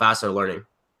and how fast they're learning.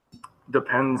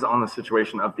 Depends on the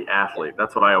situation of the athlete.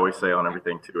 That's what I always say on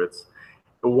everything too. It's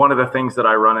one of the things that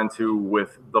I run into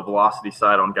with the velocity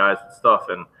side on guys and stuff,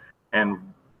 and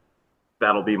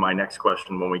that'll be my next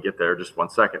question when we get there. Just one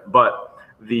second. But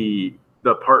the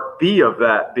part B of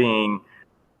that being,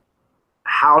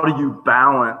 how do you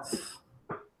balance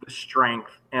the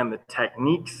strength and the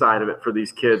technique side of it for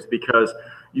these kids? Because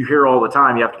you hear all the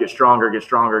time, you have to get stronger, get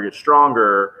stronger, get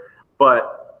stronger.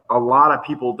 But a lot of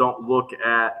people don't look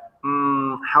at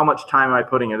how much time am I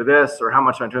putting into this or how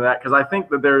much I'm doing that. Because I think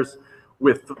that there's,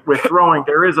 with throwing,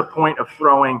 there is a point of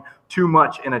throwing too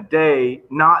much in a day.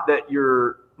 Not that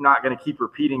you're not going to keep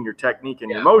repeating your technique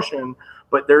and your motion,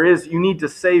 but you need to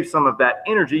save some of that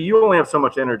energy. You only have so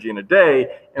much energy in a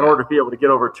day in order to be able to get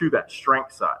over to that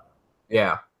strength side.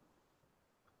 Yeah.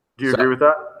 Do you agree with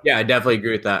that? Yeah, I definitely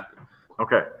agree with that.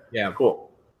 Okay. Yeah.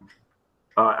 Cool.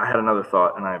 I had another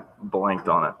thought and I blanked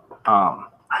on it.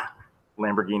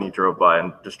 Lamborghini drove by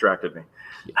and distracted me.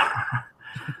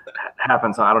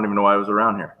 Happens. I don't even know why I was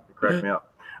around here. It cracked me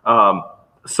up.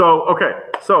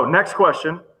 So next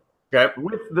question. Okay.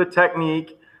 With the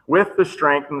technique, with the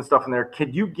strength and the stuff in there,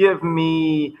 could you give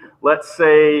me, let's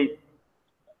say,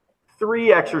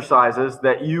 3 exercises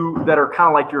that are kind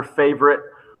of like your favorite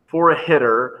for a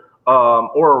hitter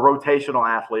or a rotational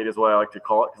athlete is what I like to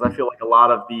call it, because I feel like a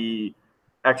lot of the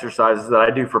exercises that I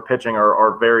do for pitching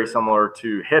are very similar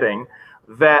to hitting,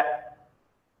 that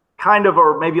kind of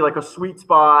are maybe like a sweet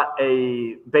spot,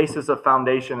 a basis of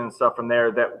foundation and stuff from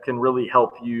there that can really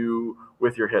help you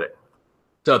with your hitting.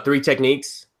 So 3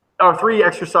 techniques? Or 3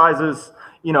 exercises,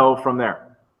 from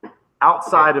there,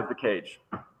 outside of the cage.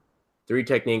 3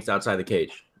 techniques outside the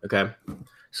cage. Okay.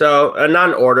 So not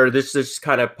in order, this just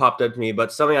kind of popped up to me,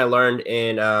 but something I learned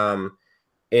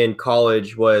in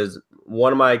college was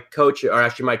one of my coach, or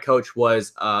actually my coach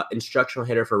was instructional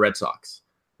hitter for Red Sox,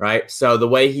 right? So the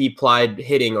way he applied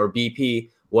hitting, or BP,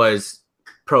 was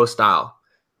pro style.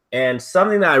 And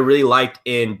something that I really liked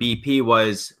in BP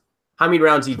was, how many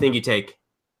rounds do you think you take?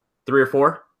 3 or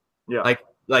 4? Yeah.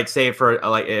 Like say for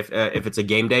like if it's a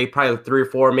game day, probably 3 or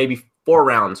 4, maybe 4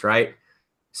 rounds, right?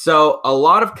 So a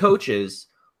lot of coaches,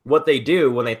 what they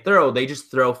do when they throw, they just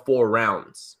throw 4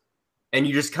 rounds, and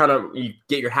you just you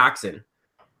get your hacks in.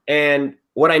 And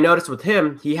what I noticed with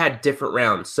him, he had different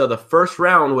rounds. So the first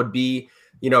round would be,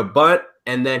 bunt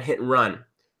and then hit and run.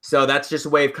 So that's just a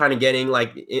way of kind of getting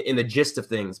like in the gist of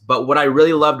things. But what I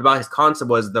really loved about his concept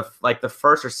was the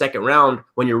first or second round,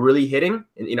 when you're really hitting,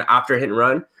 and after hit and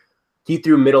run, he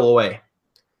threw middle away.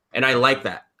 And I like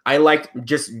that. I liked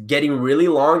just getting really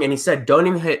long. And he said,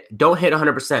 don't hit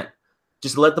 100%.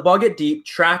 Just let the ball get deep,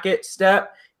 track it,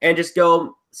 step, and just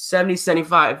go 70,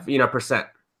 75%.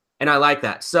 And I like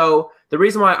that. So the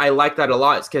reason why I like that a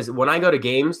lot is because when I go to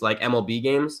games, like MLB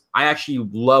games, I actually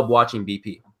love watching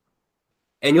BP.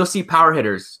 And you'll see power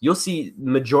hitters. You'll see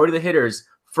majority of the hitters,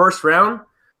 first round,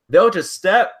 they'll just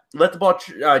step, let the ball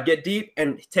get deep,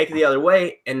 and take it the other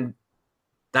way. And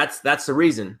that's the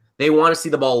reason. They want to see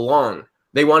the ball long.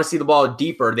 They want to see the ball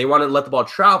deeper. They want to let the ball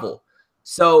travel.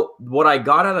 So what I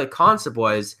got out of the concept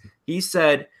was, he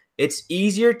said it's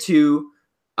easier to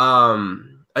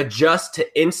adjust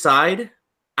to inside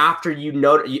after you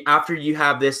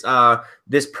have this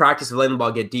practice of letting the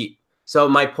ball get deep. So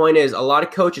my point is, a lot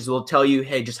of coaches will tell you,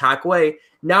 hey, just hack away.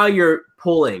 Now you're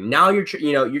pulling. Now you're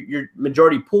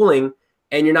majority pulling,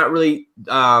 and you're not really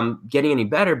getting any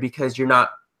better because you're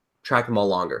not tracking the ball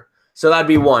longer. So that'd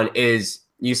be one, is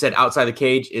you said outside the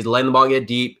cage, is letting the ball get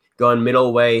deep, going middle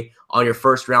away on your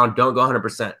first round. Don't go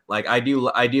 100%. Like I do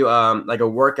like a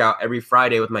workout every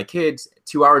Friday with my kids,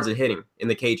 2 hours of hitting in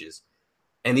the cages.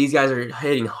 And these guys are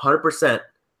hitting 100%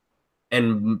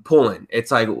 and pulling.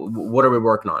 It's like, what are we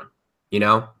working on?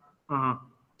 Mm-hmm.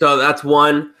 So that's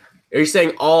one. Are you saying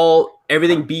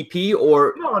everything BP,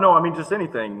 or? No. I mean, just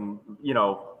anything,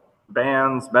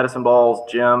 bands, medicine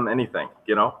balls, gym, anything,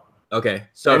 Okay.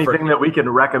 So anything that we can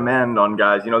recommend on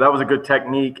guys, that was a good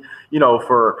technique,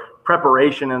 for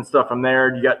preparation and stuff from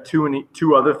there. You got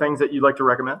two other things that you'd like to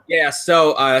recommend? Yeah.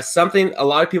 So something, a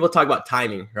lot of people talk about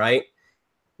timing, right?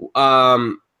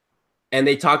 And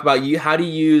they talk about how to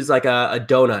use like a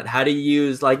donut, how to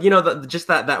use just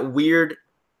that weird,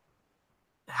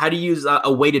 how to use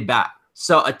a weighted bat.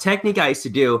 So a technique I used to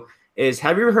do is,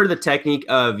 have you ever heard of the technique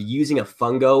of using a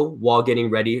fungo while getting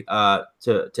ready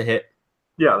to hit?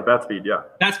 Yeah, the bat speed, yeah.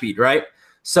 Bat speed, right?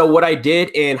 So what I did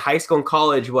in high school and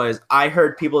college was, I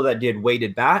heard people that did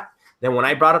weighted bat. Then when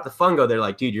I brought up the fungo, they're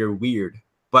like, dude, you're weird.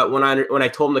 But when I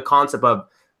told them the concept of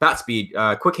bat speed,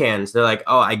 quick hands, they're like,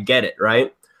 oh, I get it,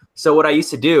 right? So what I used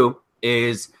to do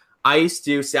is, I used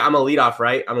to say, I'm a leadoff,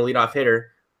 right? I'm a leadoff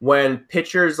hitter. When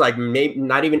pitchers like maybe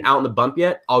not even out in the bump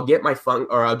yet, I'll get my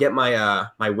I'll get my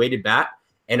my weighted bat,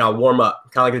 and I'll warm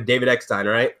up, kind of like a David Eckstein,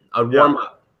 right? I'd warm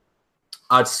up,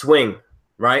 I'd swing,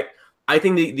 right? I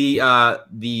think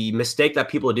the mistake that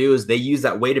people do is they use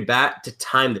that weighted bat to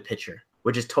time the pitcher,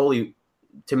 which is totally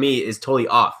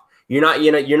off. You're not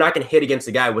going to hit against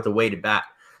the guy with a weighted bat.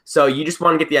 So you just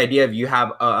want to get the idea of you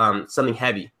have something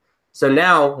heavy. So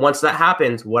now, once that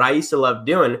happens, what I used to love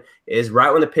doing is, right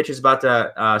when the pitcher's about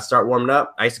to start warming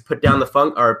up, I used to put down the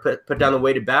put down the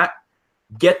weighted bat,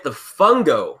 get the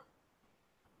fungo,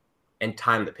 and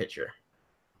time the pitcher.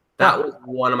 That was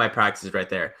one of my practices right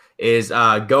there. Is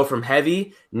go from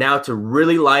heavy now to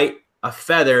really light, a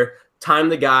feather, time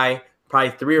the guy,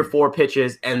 probably 3 or 4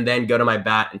 pitches, and then go to my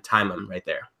bat and time him right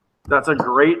there. That's a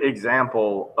great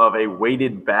example of a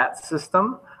weighted bat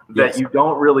system that you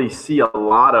don't really see a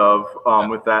lot of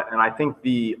with that. And I think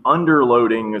the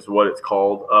underloading is what it's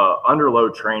called.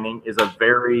 Underload training is a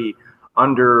very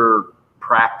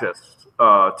under-practiced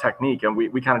technique. And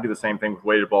we kind of do the same thing with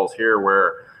weighted balls here,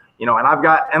 where, and I've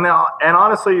got, and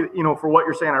honestly, for what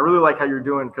you're saying, I really like how you're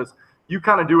doing, because you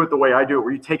kind of do it the way I do it,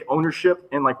 where you take ownership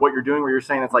in like what you're doing, where you're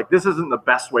saying, it's like, this isn't the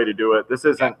best way to do it. This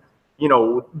isn't,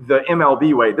 the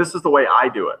MLB way. This is the way I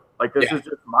do it. Like, this is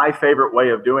just my favorite way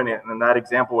of doing it. And in that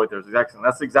example with there's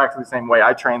that's exactly the same way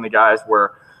I train the guys,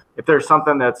 where if there's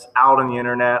something that's out on the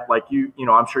internet, like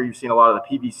I'm sure you've seen a lot of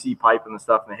the PVC pipe and the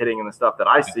stuff and the hitting and the stuff that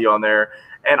I see on there,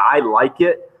 and I like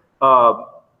it,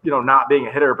 not being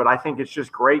a hitter, but I think it's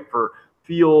just great for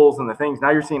feels and the things.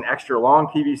 Now you're seeing extra long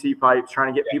PVC pipes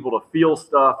trying to get people to feel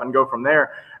stuff and go from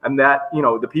there. And that,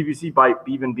 the PVC pipe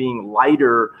even being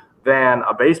lighter than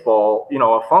a baseball, a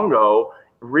fungo,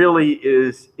 really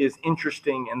is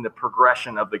interesting in the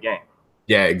progression of the game.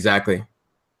 Yeah, exactly.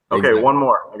 Okay, one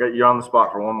more. I got you on the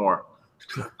spot for one more.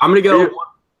 I'm gonna go.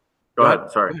 Go ahead.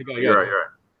 Sorry. You're right.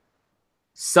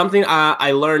 Something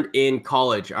I learned in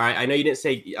college. All right, I know you didn't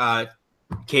say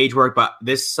cage work, but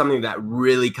this is something that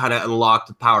really kind of unlocked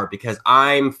the power, because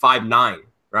I'm 5'9",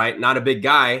 right? Not a big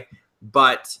guy,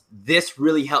 but this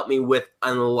really helped me with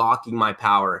unlocking my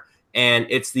power, and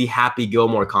it's the Happy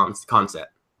Gilmore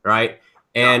concept, right?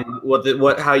 And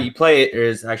how you play it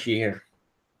is actually here.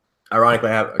 Ironically,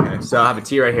 I have a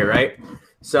tee right here, right?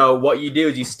 So what you do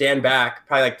is you stand back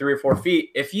probably like 3 or 4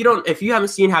 feet. If you haven't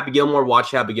seen Happy Gilmore,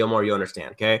 watch Happy Gilmore, you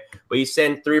understand, okay? But you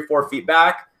stand 3 or 4 feet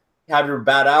back, have your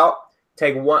bat out,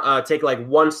 take like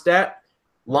one step,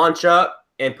 launch up,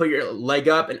 and put your leg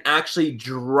up and actually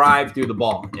drive through the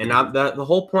ball. And the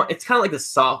whole point, it's kind of like the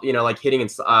soft, like hitting in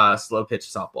slow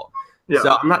pitch softball. Yeah.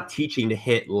 So I'm not teaching to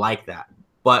hit like that.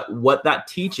 But what that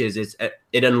teaches is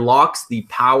it unlocks the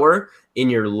power in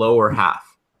your lower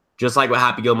half, just like what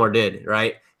Happy Gilmore did,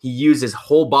 right? He used his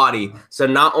whole body. So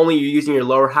not only are you using your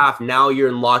lower half, now you're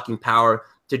unlocking power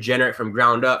to generate from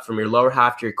ground up, from your lower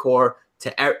half to your core,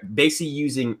 to basically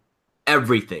using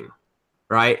everything,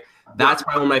 right? That's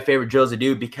probably one of my favorite drills to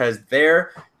do, because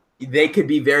they could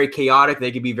be very chaotic,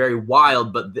 they could be very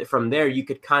wild, but from there you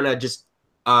could kind of just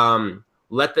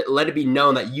let it be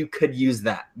known that you could use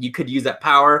that. You could use that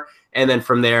power, and then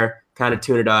from there kind of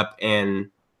tune it up and,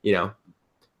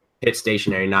 hit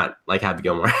stationary, not like Happy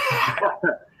Gilmore.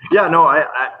 Yeah, no, I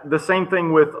the same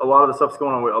thing with a lot of the stuff's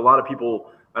going on with a lot of people.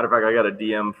 Matter of fact, I got a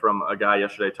DM from a guy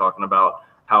yesterday talking about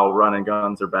how run and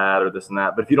guns are bad or this and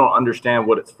that. But if you don't understand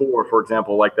what it's for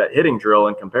example, like that hitting drill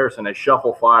in comparison, a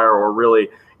shuffle fire, or really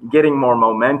getting more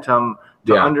momentum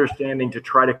to understanding to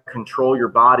try to control your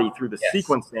body through the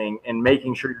sequencing and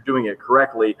making sure you're doing it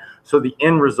correctly. So the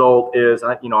end result is,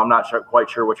 I'm not quite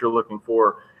sure what you're looking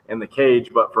for in the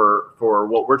cage, but for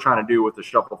what we're trying to do with the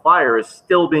shuffle fire is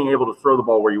still being able to throw the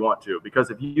ball where you want to.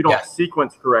 Because if you don't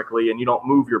sequence correctly and you don't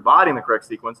move your body in the correct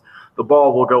sequence, the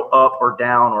ball will go up or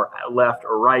down or left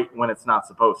or right when it's not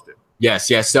supposed to. Yes.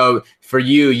 So for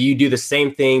you do the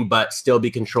same thing, but still be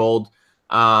controlled.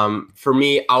 For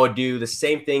me, I would do the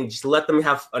same thing. Just let them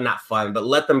have not fun, but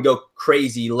let them go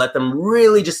crazy. Let them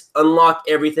really just unlock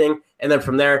everything. And then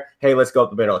from there, hey, let's go up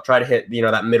the middle. Try to hit,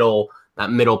 that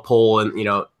middle pole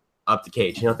and, up the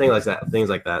cage, things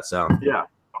like that. So yeah.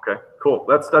 Okay, cool.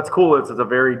 That's cool. It's a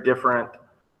very different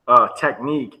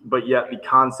technique, but yet the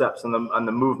concepts and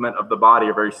the movement of the body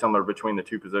are very similar between the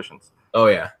two positions. Oh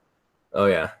yeah.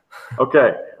 Okay.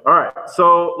 All right.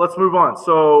 So let's move on.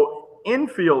 So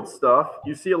infield stuff,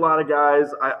 you see a lot of guys.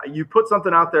 You put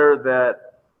something out there that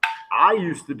I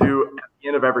used to do at the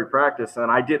end of every practice,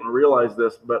 and I didn't realize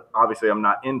this, but obviously I'm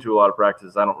not into a lot of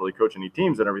practices. I don't really coach any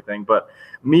teams and everything, but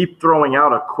me throwing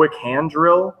out a quick hand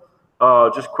drill,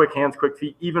 just quick hands, quick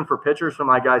feet, even for pitchers, for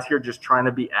my guys here just trying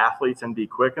to be athletes and be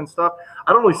quick and stuff.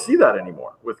 I don't really see that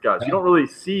anymore with guys. You don't really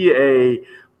see a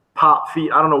pop feet.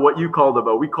 I don't know what you called it,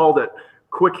 but we called it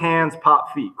quick hands,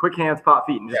 pop feet,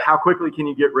 and just how quickly can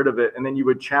you get rid of it? And then you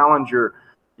would challenge your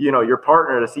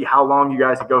partner to see how long you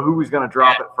guys could go, who was going to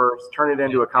drop it first, turn it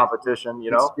into a competition,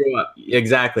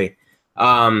 Exactly.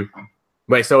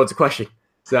 Wait, so what's the question?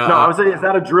 So, no, I was saying, is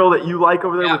that a drill that you like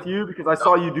over there with you? Because I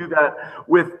saw you do that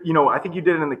with, I think you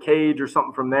did it in the cage or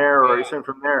something from there, or something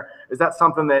from there. Is that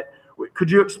something that, could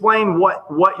you explain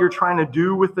what you're trying to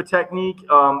do with the technique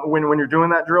when you're doing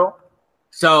that drill?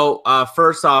 So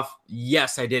first off,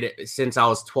 yes, I did it since I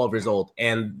was 12 years old.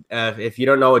 And if you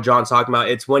don't know what John's talking about,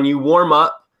 it's when you warm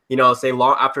up, say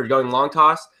after going long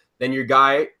toss, then your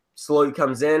guy slowly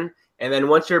comes in. And then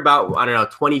once you're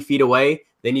about, 20 feet away,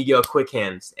 then you go quick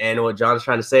hands. And what John's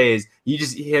trying to say is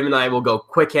him and I will go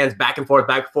quick hands back and forth,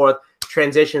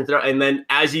 transition through. And then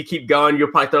as you keep going,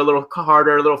 you'll probably throw a little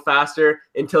harder, a little faster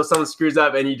until someone screws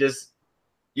up and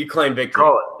you claim victory.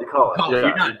 You call it.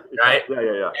 You're done, right?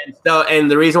 Yeah. And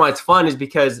the reason why it's fun is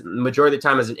because the majority of the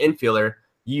time as an infielder,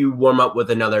 you warm up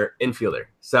with another infielder.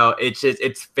 So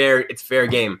it's fair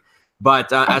game.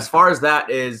 But as far as that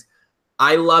is,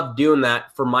 I love doing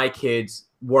that for my kids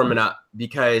warming up,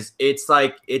 because it's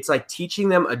like teaching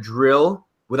them a drill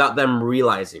without them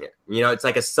realizing it. You know, it's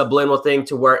like a subliminal thing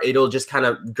to where it'll just kind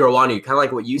of grow on you, kind of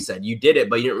like what you said. You did it,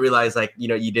 but you didn't realize, like, you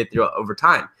know, you did through over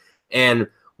time. And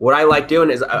what I like doing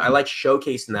is I like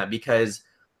showcasing that, because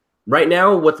right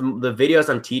now with the videos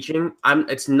I'm teaching,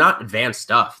 it's not advanced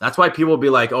stuff. That's why people will be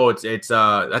like, oh, it's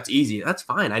that's easy. That's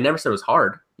fine. I never said it was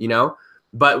hard, you know.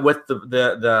 But with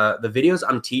the videos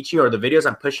I'm teaching, or the videos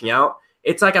I'm pushing out,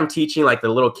 it's like I'm teaching like the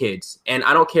little kids. And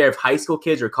I don't care if high school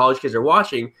kids or college kids are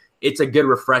watching, it's a good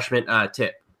refreshment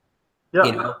tip. Yeah.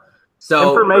 You know?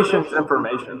 So information's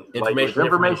information.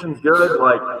 Information's good.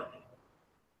 Like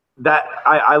that.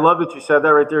 I love that you said that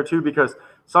right there too, because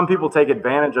some people take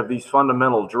advantage of these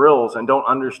fundamental drills and don't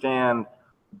understand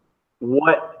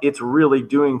what it's really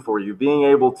doing for you. Being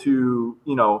able to,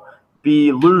 you know,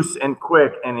 be loose and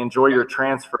quick and enjoy your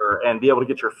transfer and be able to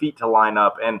get your feet to line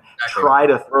up and try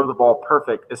to throw the ball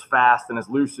perfect as fast and as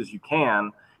loose as you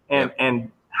can. And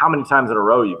how many times in a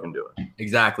row you can do it.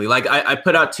 Exactly. Like I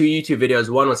put out 2 YouTube videos.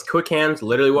 One was quick hands,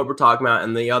 literally what we're talking about.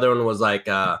 And the other one was like,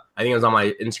 I think it was on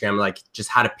my Instagram, like just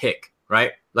how to pick,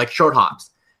 right? Like short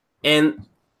hops. And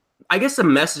I guess the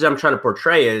message I'm trying to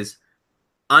portray is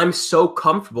I'm so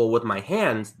comfortable with my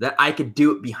hands that I could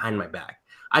do it behind my back.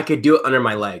 I could do it under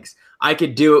my legs. I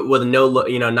could do it with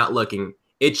not looking.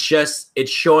 It's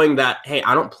showing that, hey,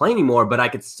 I don't play anymore, but I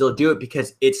could still do it,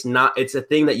 because it's a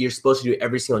thing that you're supposed to do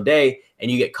every single day, and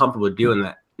you get comfortable doing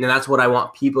that. And that's what I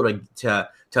want people to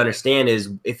understand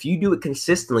is, if you do it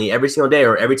consistently every single day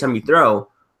or every time you throw,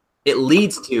 it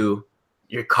leads to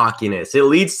your cockiness. It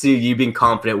leads to you being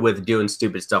confident with doing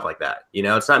stupid stuff like that. You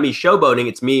know, it's not me showboating.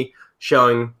 It's me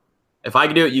showing, if I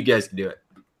can do it, you guys can do it.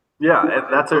 Yeah,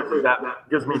 that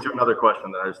gives me to another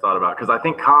question that I just thought about, because I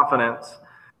think confidence.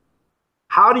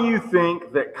 How do you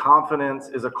think that confidence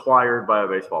is acquired by a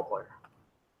baseball player?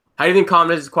 How do you think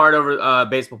confidence is acquired over a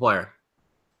baseball player?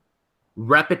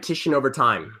 Repetition over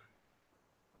time.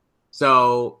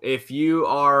 So if you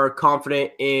are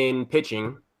confident in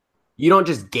pitching, you don't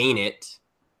just gain it.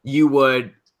 You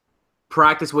would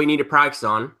practice what you need to practice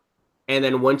on. And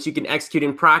then once you can execute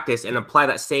in practice and apply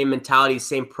that same mentality,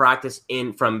 same practice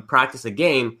from practice a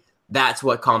game, that's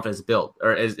what confidence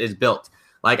is built.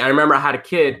 Like I remember I had a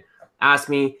kid ask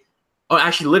me,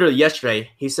 actually literally yesterday,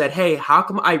 he said, hey, how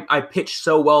come I pitched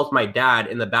so well with my dad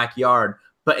in the backyard,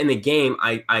 but in the game,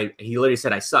 he literally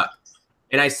said I suck.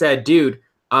 And I said, dude,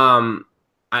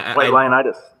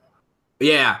 Leonidas.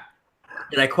 Yeah.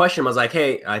 And I questioned him. I was like,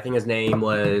 hey, I think his name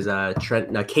was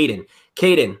Caden.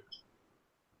 Caden,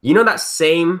 you know that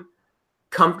same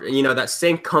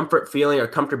comfort feeling or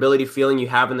comfortability feeling you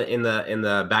have in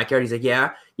the backyard? He's like,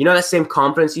 yeah. You know that same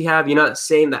confidence you have? You know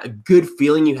that good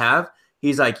feeling you have?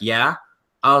 He's like, yeah.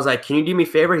 I was like, can you do me a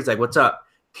favor? He's like, what's up?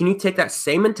 Can you take that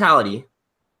same mentality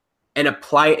and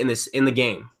apply it in the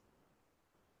game?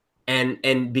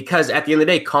 And because at the end of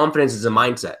the day, confidence is a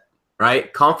mindset,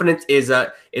 right? Confidence is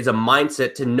a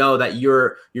mindset to know that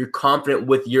you're confident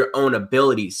with your own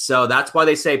abilities. So that's why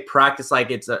they say practice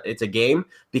like it's a game,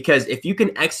 because if you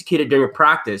can execute it during a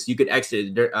practice, you can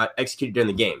execute it during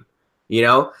the game, you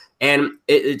know? And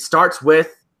it starts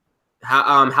with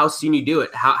how soon you do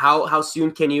it. How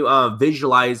soon can you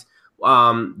visualize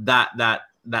that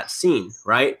scene,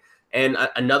 right? And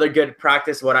another good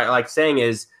practice, what I like saying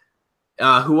is,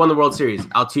 who won the World Series?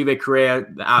 Altuve, Correa,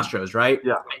 the Astros, right?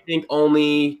 Yeah. I think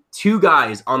only 2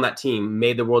 guys on that team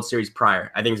made the World Series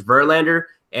prior. I think it's Verlander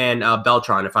and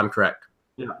Beltran, if I'm correct.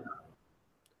 Yeah.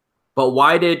 But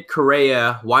why did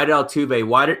Correa, why did Altuve,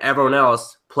 why did everyone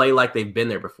else play like they've been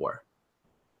there before?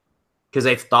 Because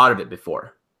they've thought of it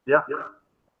before. Yeah.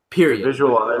 Period. They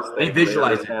visualize.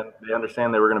 They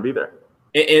understand they were going to be there.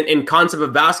 In concept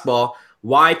of basketball,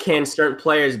 why can certain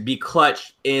players be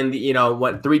clutch in the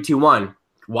 3-2-1?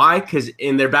 Why? Because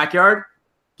in their backyard,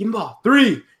 give them the ball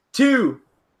 3, 2.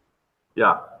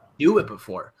 Yeah. Do it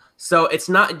before. So it's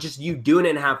not just you doing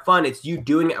it and have fun. It's you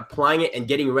doing it, applying it, and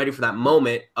getting ready for that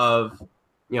moment of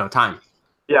time.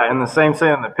 Yeah, and the same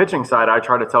thing on the pitching side. I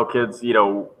try to tell kids,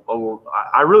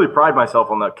 I really pride myself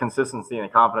on the consistency and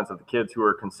the confidence of the kids who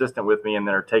are consistent with me and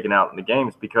they're taken out in the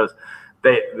games, because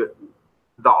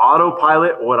the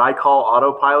autopilot, what I call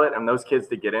autopilot, and those kids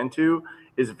to get into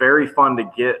is very fun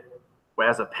to get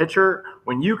as a pitcher.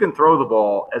 When you can throw the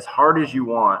ball as hard as you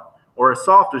want or as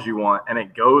soft as you want and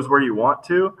it goes where you want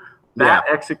to, that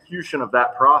execution of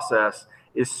that process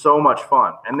is so much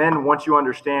fun. And then once you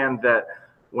understand that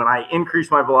when I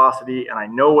increase my velocity and I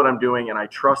know what I'm doing and I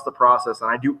trust the process and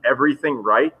I do everything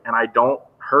right and I don't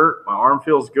hurt, my arm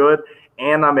feels good,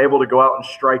 and I'm able to go out and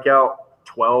strike out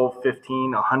 12,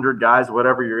 15, 100 guys,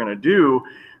 whatever you're going to do,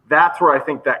 that's where I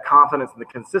think that confidence and the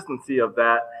consistency of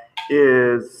that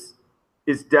is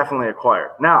is definitely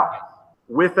acquired. Now,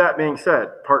 with that being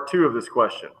said, part two of this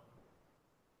question,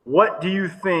 what do you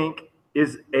think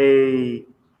is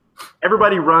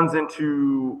everybody runs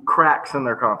into cracks in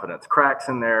their confidence, cracks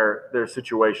in their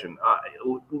situation,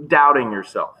 doubting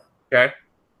yourself. Okay.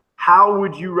 How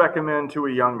would you recommend to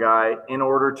a young guy in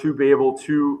order to be able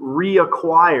to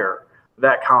reacquire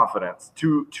that confidence,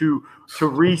 to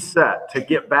reset, to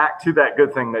get back to that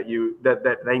good thing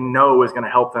that they know is going to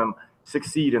help them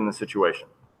succeed in the situation?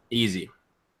 Easy.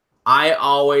 I'm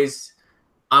always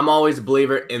a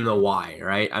believer in the why,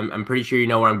 right? I'm pretty sure you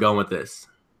know where I'm going with this.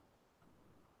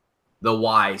 The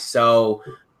why. So,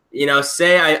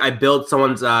 say I build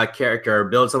someone's character or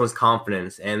build someone's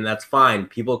confidence, and that's fine.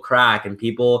 People crack and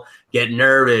people get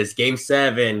nervous. Game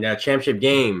 7, championship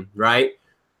game, right?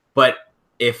 But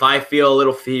if I feel a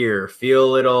little fear, feel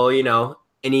a little,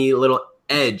 any little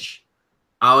edge,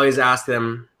 I always ask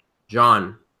them,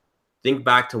 John, think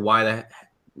back to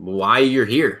why you're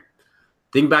here.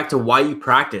 Think back to why you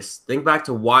practice. Think back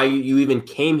to why you even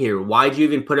came here. Why did you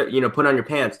even put on your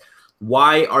pants?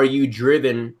 Why are you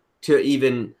driven to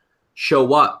even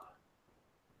show up?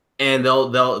 And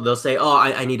they'll say, oh,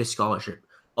 I need a scholarship.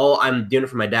 Oh, I'm doing it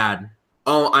for my dad.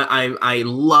 Oh, I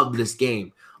love this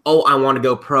game. Oh, I want to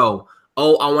go pro.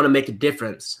 Oh, I want to make a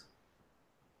difference.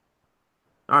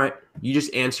 All right, you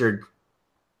just answered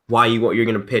why you're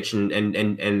going to pitch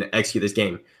and execute this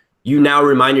game. You now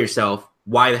remind yourself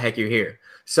why the heck you're here.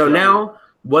 So now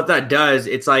what that does,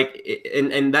 it's like,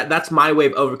 and that's my way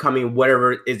of overcoming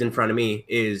whatever is in front of me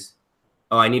is,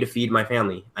 oh, I need to feed my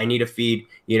family. I need to feed,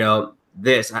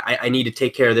 this. I need to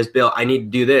take care of this bill. I need to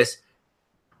do this.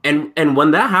 And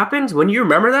when that happens, when you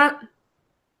remember that,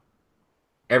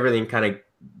 everything kind of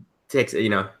takes,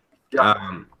 it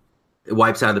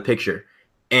wipes out of the picture.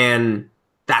 And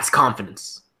that's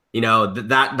confidence.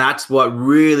 That's what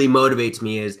really motivates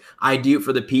me is I do it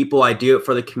for the people. I do it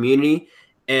for the community.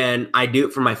 And I do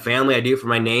it for my family. I do it for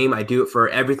my name. I do it for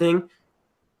everything.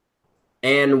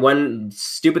 And when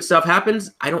stupid stuff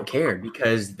happens, I don't care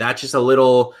because that's a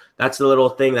little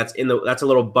thing that's a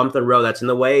little bump in the road that's in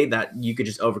the way that you could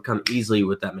just overcome easily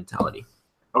with that mentality.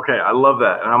 Okay, I love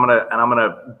that. And I'm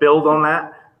gonna build on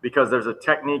that because there's a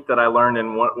technique that I learned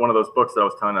in one of those books that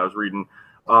I was reading.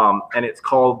 And it's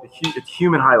called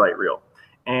Human Highlight Reel.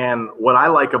 And what I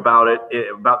like about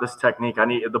about this technique,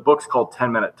 the book's called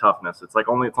 10-Minute Toughness. It's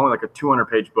only like a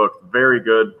 200-page book, very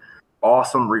good,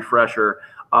 awesome refresher.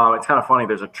 It's kind of funny.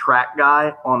 There's a track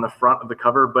guy on the front of the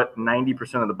cover, but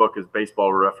 90% of the book is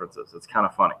baseball references. It's kind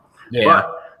of funny. Yeah.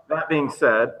 But that being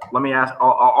said, let me ask.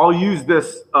 I'll use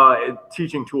this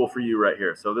teaching tool for you right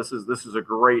here. So this is a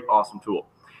great, awesome tool.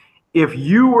 If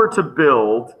you were to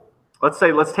build, let's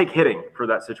take hitting for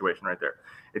that situation right there.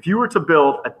 If you were to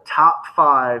build a top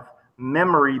 5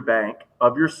 memory bank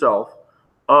of yourself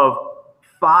of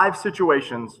 5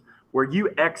 situations where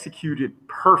you executed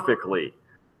perfectly,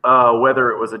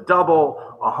 whether it was a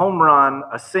double, a home run,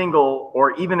 a single,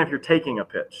 or even if you're taking a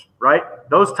pitch, right?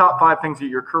 Those top 5 things of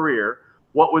your career,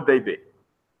 what would they be?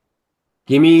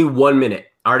 Give me 1 minute.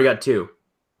 I already got 2.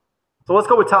 So let's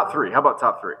go with top 3. How about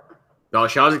top 3?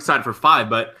 Gosh, I was excited for 5,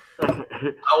 but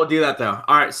I will do that though.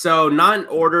 All right, so not in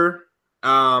order.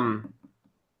 I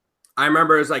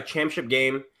remember it was like championship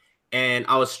game, and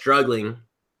I was struggling,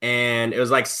 and it was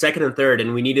like second and third,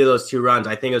 and we needed those 2 runs.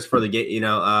 I think it was for the game,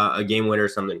 a game winner or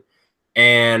something.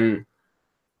 And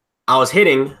I was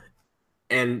hitting,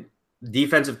 and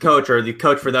defensive coach or the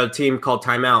coach for the team called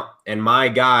timeout, and my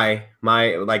guy,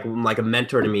 like a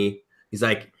mentor to me, he's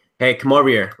like, "Hey, come over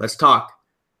here, let's talk."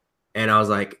 And I was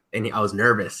like, and I was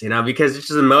nervous, because it's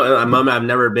just a moment I've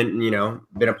never been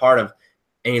a part of.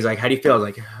 And he's like, "How do you feel?" I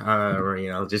was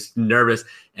like, just nervous.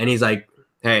 And he's like,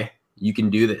 "Hey, you can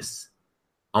do this.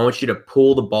 I want you to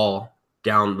pull the ball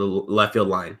down the left field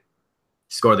line,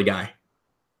 score the guy.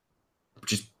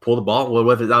 Just pull the ball. Well,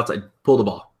 if it's outside, pull the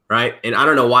ball, right?" And I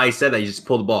don't know why he said that. He just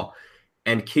pulled the ball.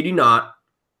 And kid you not,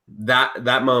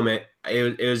 that moment,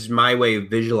 it was my way of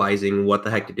visualizing what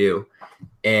the heck to do.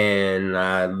 And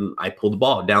I pulled the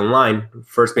ball down the line.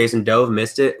 First baseman dove,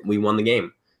 missed it. We won the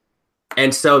game.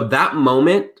 And so that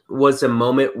moment was a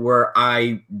moment where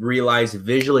I realized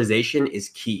visualization is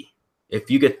key. If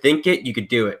you could think it, you could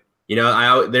do it.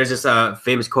 There's this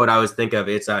famous quote I always think of.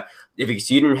 It's if you can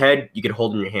see it in your head, you could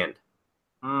hold it in your hand.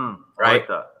 Right? I like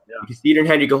that. Yeah. You can see it in your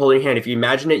hand, you can hold it in your hand. If you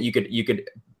imagine it, you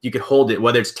could hold it,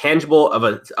 whether it's tangible of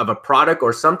a product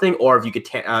or something, or if you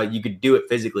could do it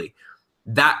physically.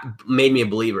 That made me a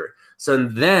believer. So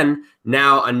then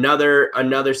now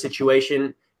another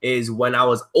situation is when I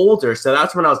was older. So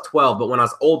that's when I was 12. But when I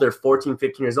was older, 14,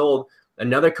 15 years old,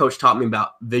 another coach taught me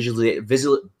about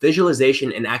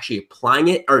visualization and actually applying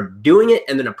it, or doing it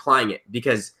and then applying it.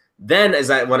 Because then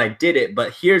when I did it,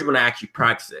 but here's when I actually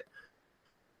practice it.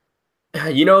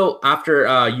 You know,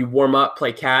 after you warm up,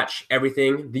 play catch,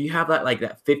 everything, do you have that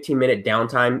 15-minute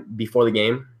downtime before the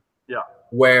game? Yeah.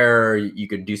 Where you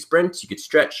could do sprints, you could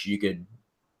stretch, you could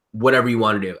whatever you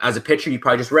want to do. As a pitcher, you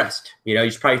probably just rest. You know, you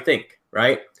just probably think,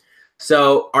 right?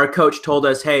 So our coach told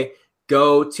us, hey,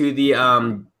 go to the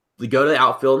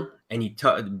outfield, and he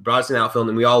brought us in the outfield,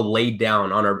 and we all laid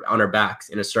down on our backs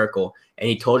in a circle, and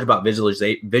he told you about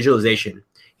visualization.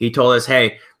 He told us,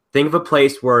 hey, think of a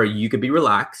place where you could be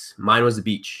relaxed. Mine was the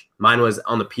beach. Mine was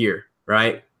on the pier,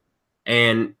 right?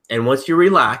 And once you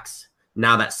relax,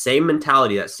 now that same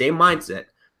mentality, that same mindset,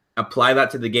 apply that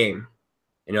to the game.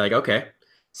 And you're like, okay.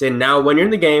 So now when you're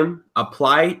in the game,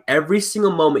 apply every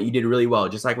single moment you did really well,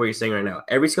 just like what you're saying right now.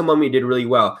 Every single moment you did really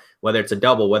well, whether it's a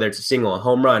double, whether it's a single, a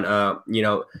home run,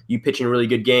 you pitching a really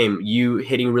good game, you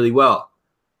hitting really well.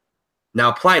 Now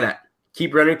apply that.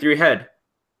 Keep running through your head.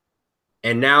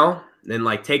 And now then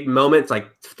take moments,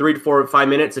 3 to 4 or 5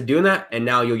 minutes of doing that, and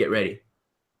now you'll get ready.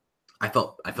 I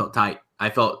felt tight. I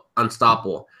felt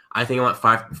unstoppable. I think I went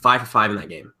 5 for 5 in that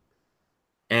game.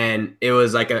 And it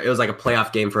was like a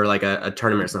playoff game for a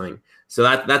tournament or something. So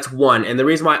that's one. And the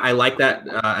reason why I like that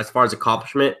as far as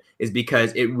accomplishment is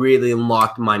because it really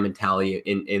unlocked my mentality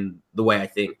in the way I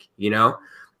think, you know?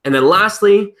 And then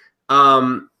lastly,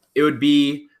 it would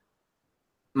be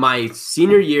my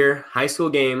senior year high school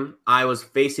game. I was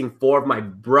facing 4 of my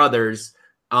brothers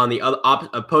on the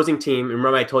opposing team. And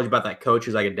remember I told you about that coach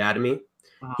who's like a dad to me?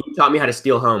 Uh-huh. He taught me how to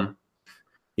steal home.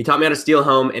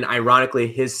 And ironically,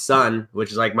 his son,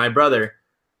 which is like my brother,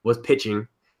 was pitching.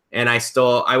 And I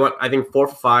went, I think 4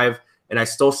 for 5, and I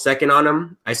stole second on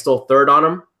him. I stole third on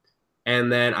him.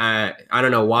 And then I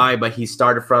don't know why, but he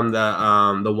started from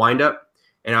the windup.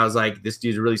 And I was like, this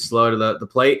dude's really slow to the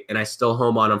plate. And I stole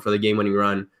home on him for the game-winning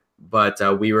run. But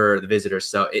we were the visitors,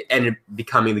 so it ended up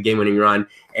becoming the game-winning run.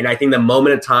 And I think the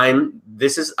moment of time,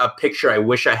 this is a picture I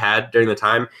wish I had during the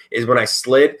time, is when I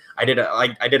slid. I did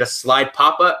a slide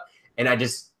pop-up, and I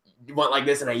just went like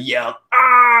this, and I yelled,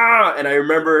 ah! And I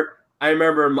remember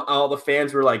all the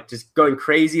fans were just going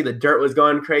crazy. The dirt was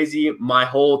going crazy. My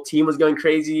whole team was going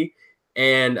crazy.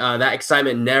 And that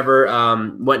excitement never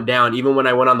went down. Even when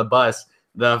I went on the bus,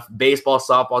 the baseball,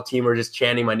 softball team were just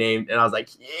chanting my name, and I was like,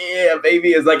 "Yeah,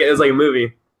 baby!" It was like a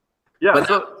movie. Yeah.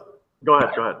 Go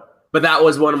ahead. But that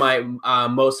was one of my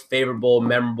most favorable,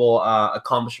 memorable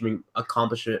accomplishment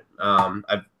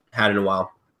I've had in a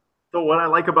while. So what I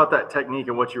like about that technique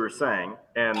and what you were saying,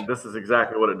 and this is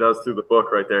exactly what it does through the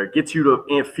book right there, it gets you to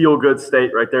a feel-good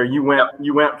state right there. You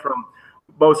went from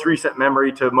most recent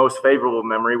memory to most favorable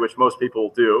memory, which most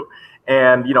people do.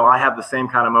 And, I have the same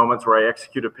kind of moments where I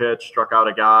execute a pitch, struck out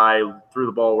a guy, threw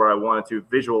the ball where I wanted to,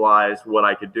 visualize what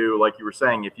I could do. Like you were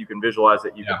saying, if you can visualize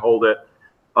it, you can hold it.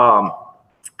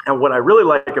 And what I really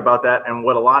like about that, and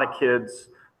what a lot of kids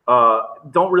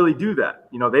don't really do that.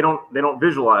 They don't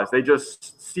visualize. They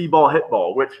just see ball, hit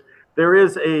ball, which there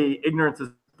is a ignorance is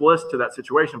bliss to that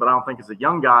situation. But I don't think as a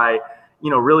young guy,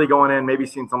 really going in, maybe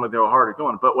seeing something they're harder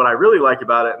going. But what I really like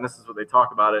about it, and this is what they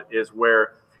talk about it, is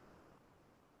where,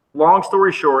 long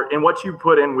story short, in what you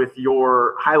put in with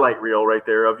your highlight reel right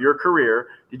there of your career,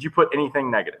 did you put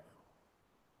anything negative?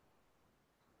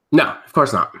 No, of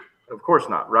course not. Of course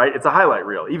not, right? It's a highlight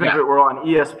reel. Even if it were on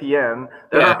ESPN,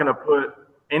 they're not going to put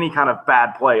any kind of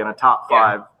bad play in a top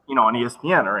 5, on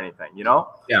ESPN or anything,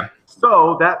 Yeah.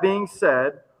 So that being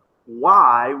said,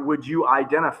 why would you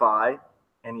identify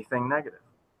anything negative?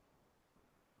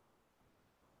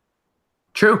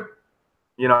 True.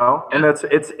 And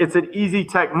it's an easy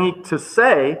technique to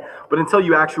say, but until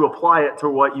you actually apply it to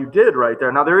what you did right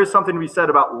there. Now, there is something to be said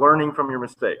about learning from your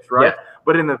mistakes, right? Yeah.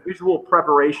 But in the visual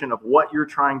preparation of what you're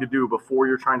trying to do before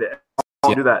you're trying to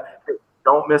do that,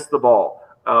 don't miss the ball,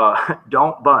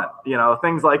 don't bunt,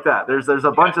 things like that. There's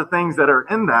a bunch of things that are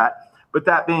in that. But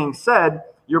that being said,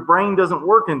 your brain doesn't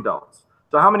work in don'ts.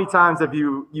 So how many times have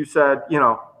you said,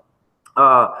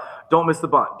 don't miss the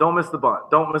bunt, don't miss the bunt,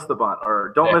 don't miss the bunt,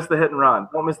 or don't miss the hit and run,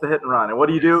 don't miss the hit and run. And what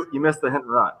do? You miss the hit and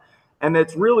run. And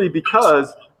it's really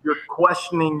because you're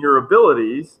questioning your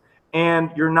abilities,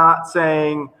 and you're not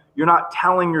telling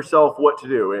yourself what to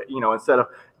do. Instead of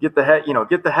get the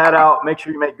head out, make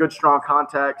sure you make good, strong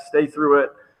contact, stay through it,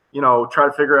 try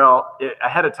to figure out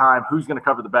ahead of time who's going to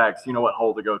cover the bag so you know what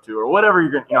hole to go to, or whatever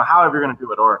you're going to, however you're going to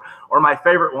do it. Or my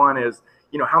favorite one is,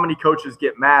 how many coaches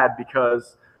get mad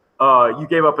because you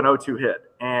gave up an 0-2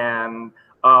 hit, and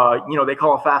they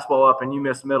call a fastball up and you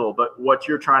miss middle. But what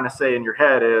you're trying to say in your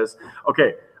head is,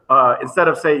 okay, instead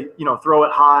of say, throw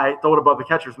it high, throw it above the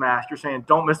catcher's mask, you're saying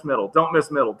don't miss middle, don't miss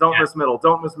middle, don't miss middle,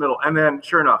 don't miss middle. And then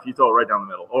sure enough, you throw it right down the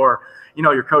middle. Or,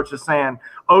 your coach is saying,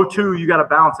 0-2, you got to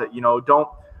bounce it.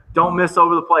 Don't miss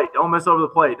over the plate. Don't miss over the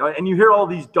plate. And you hear all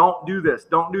these, don't do this,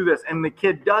 don't do this. And the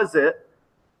kid does it,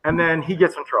 and then he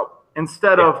gets in trouble.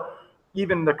 Instead of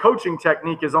even the coaching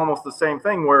technique is almost the same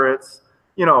thing where it's,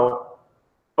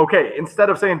 okay, instead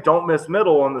of saying don't miss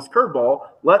middle on this curveball,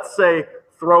 let's say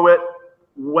throw it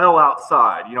well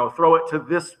outside, throw it to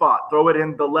this spot, throw it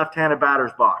in the left-handed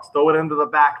batter's box, throw it into the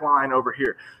back line over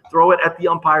here, throw it at the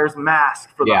umpire's mask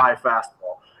for the high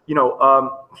fastball.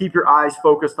 Keep your eyes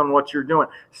focused on what you're doing.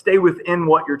 Stay within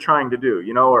what you're trying to do,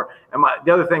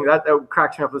 the other thing that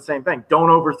cracks me up, the same thing. Don't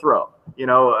overthrow,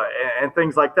 and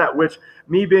things like that, which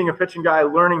me being a pitching guy,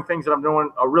 learning things that I'm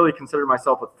doing, I really consider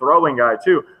myself a throwing guy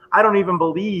too. I don't even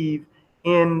believe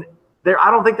in there. I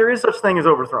don't think there is such thing as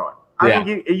overthrowing. I think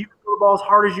you can throw the ball as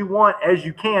hard as you want, as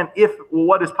you can, if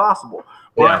what is possible.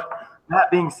 But that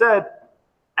being said,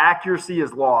 accuracy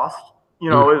is lost,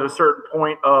 at a certain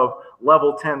point of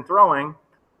level 10 throwing,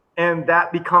 and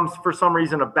that becomes, for some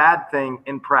reason, a bad thing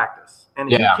in practice.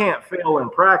 And if you can't fail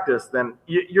in practice, then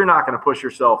you're not going to push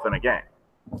yourself in a game.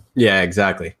 Yeah,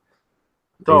 exactly.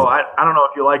 So I don't know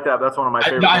if you like that. That's one of my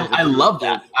favorite things. I love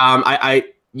that.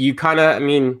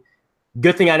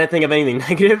 Good thing I didn't think of anything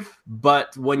negative,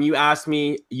 but when you asked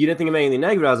me, you didn't think of anything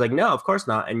negative, I was like, no, of course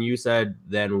not. And you said,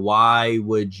 then why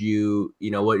would you,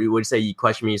 what you would say, you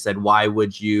questioned me, you said, why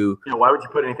would you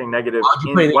put anything negative?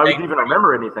 Why would you even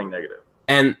remember anything negative?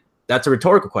 And that's a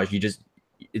rhetorical question.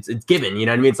 It's given, you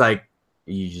know what I mean? It's like,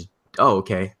 you just, oh,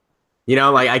 okay.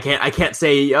 I can't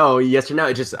say, oh, yes or no.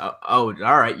 It's just, oh, all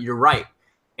right, you're right.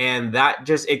 And that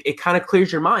just, it kind of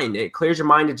clears your mind. It clears your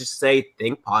mind to just say,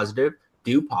 think positive,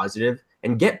 do positive,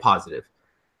 and get positive.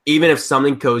 Even if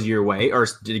something goes your way or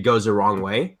it goes the wrong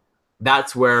way,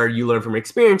 that's where you learn from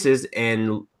experiences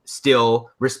and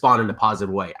still respond in a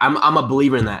positive way. I'm a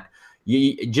believer in that.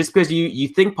 Just because you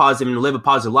think positive and live a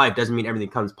positive life doesn't mean everything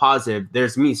comes positive.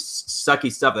 There's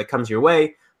sucky stuff that comes your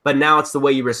way, but now it's the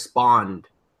way you respond.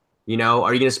 Are you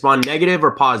going to respond negative or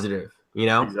positive?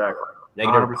 Exactly.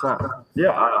 Negative. 100%.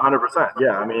 Yeah, 100%.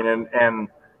 Yeah, I mean, and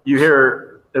you hear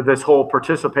this whole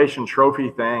participation trophy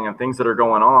thing and things that are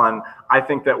going on. I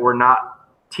think that we're not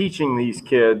teaching these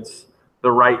kids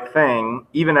the right thing,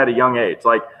 even at a young age.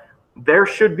 Like, there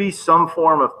should be some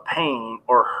form of pain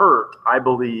or hurt, I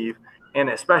believe, and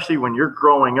especially when you're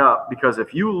growing up, because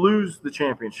if you lose the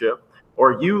championship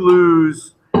or you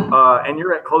lose and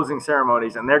you're at closing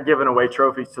ceremonies and they're giving away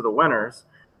trophies to the winners,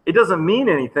 it doesn't mean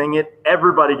anything.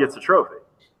 Everybody gets a trophy.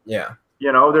 Yeah.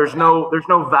 There's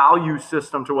no value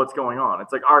system to what's going on.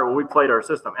 It's like, all right, well, we played our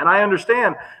system. And I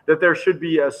understand that there should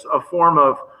be a form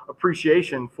of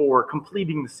appreciation for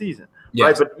completing the season,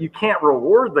 right? But you can't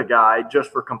reward the guy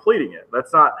just for completing it.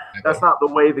 That's not the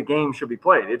way the game should be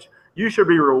played. You should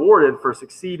be rewarded for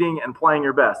succeeding and playing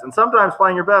your best. And sometimes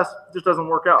playing your best just doesn't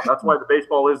work out. That's why the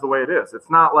baseball is the way it is. It's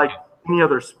not like any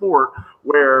other sport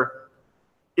where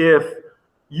if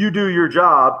you do your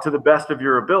job to the best of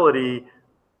your ability,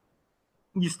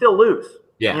 you still lose.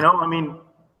 Yeah. I mean,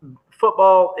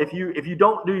 football, if you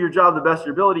don't do your job the best of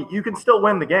your ability, you can still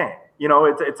win the game.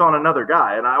 It's on another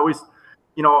guy. And I always,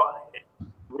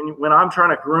 when I'm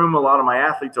trying to groom a lot of my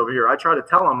athletes over here, I try to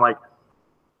tell them, like,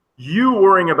 you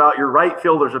worrying about your right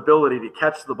fielder's ability to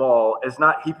catch the ball is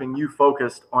not keeping you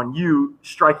focused on you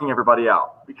striking everybody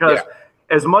out. Because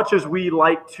as much as we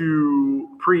like to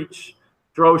preach,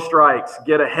 throw strikes,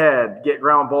 get ahead, get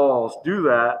ground balls, do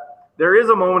that, there is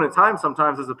a moment in time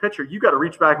sometimes as a pitcher, you got to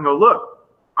reach back and go, look,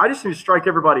 I just need to strike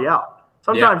everybody out.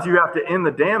 Sometimes you have to end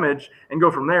the damage and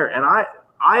go from there. And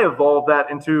I evolved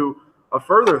that into a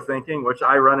further thinking, which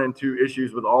I run into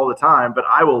issues with all the time, but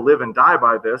I will live and die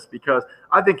by this, because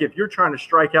I think if you're trying to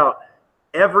strike out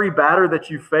every batter that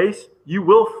you face, you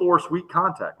will force weak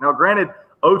contact. Now, granted,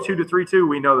 0-2 to 3-2,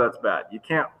 we know that's bad.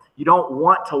 You don't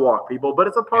want to walk people, but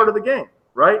it's a part of the game,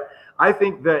 right? I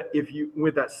think that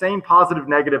with that same positive,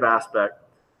 negative aspect,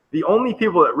 the only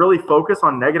people that really focus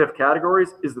on negative categories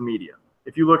is the media.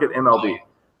 If you look at MLB,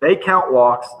 they count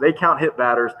walks, they count hit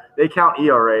batters, they count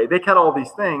ERA, they count all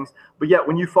these things. But yet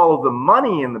when you follow the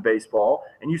money in the baseball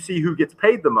and you see who gets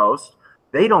paid the most,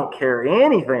 they don't care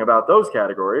anything about those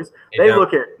categories. They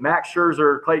look at Max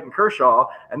Scherzer, Clayton Kershaw,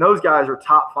 and those guys are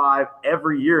top 5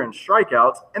 every year in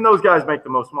strikeouts, and those guys make the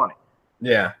most money.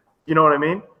 Yeah. You know what I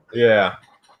mean? Yeah.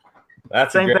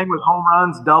 That's same thing with home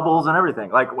runs, doubles, and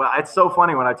everything. Like, well, it's so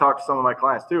funny when I talk to some of my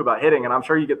clients too about hitting, and I'm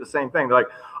sure you get the same thing. They're like,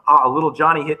 little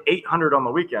Johnny hit 800 on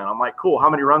the weekend. I'm like, cool. How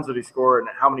many runs did he score, and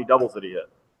how many doubles did he hit?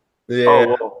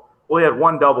 Yeah. Oh, well, he had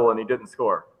 1 double and he didn't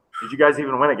score. Did you guys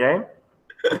even win a game?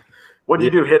 What did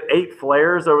you do? Hit 8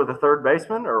 flares over the third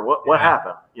baseman, or what? What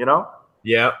happened? You know?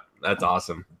 Yeah, that's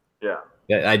awesome. Yeah.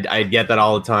 I get that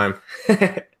all the time.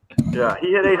 Yeah,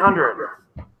 he hit 800.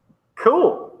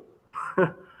 Cool.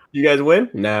 You guys win?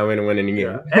 No, we didn't win any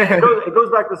game. Yeah. It goes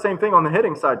back to the same thing on the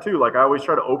hitting side too. Like I always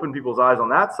try to open people's eyes on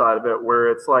that side of it, where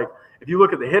it's like if you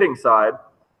look at the hitting side,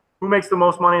 who makes the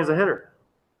most money as a hitter?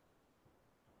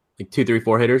 Like 2, 3,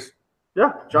 4 hitters.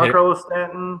 Yeah, Giancarlo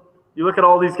Stanton. You look at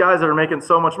all these guys that are making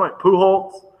so much money.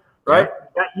 Pujols, right? Yeah.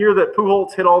 That year that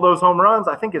Pujols hit all those home runs,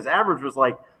 I think his average was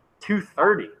like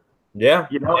 230. Yeah.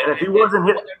 You know, if he wasn't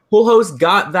hit. Pujols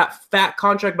got that fat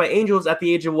contract by Angels at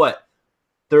the age of what?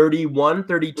 31,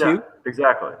 32? Yeah,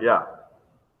 exactly. Yeah.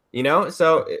 You know,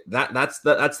 so that's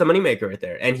the moneymaker right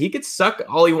there. And he could suck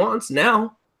all he wants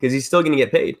now because he's still going to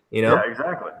get paid, you know? Yeah,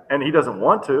 exactly. And he doesn't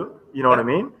want to, you know what I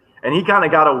mean? And he kind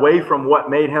of got away from what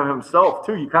made him himself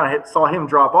too. You kind of saw him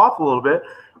drop off a little bit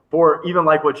for even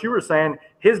like what you were saying.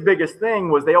 His biggest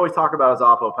thing was they always talk about his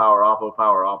oppo power, oppo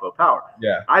power, oppo power.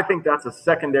 Yeah. I think that's a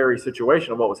secondary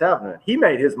situation of what was happening. He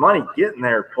made his money getting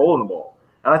there, pulling the ball.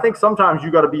 And I think sometimes you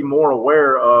got to be more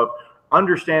aware of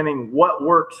understanding what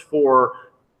works for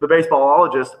the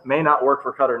baseballologist may not work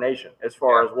for Cutter Nation as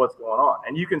far as what's going on.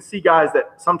 And you can see guys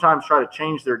that sometimes try to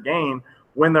change their game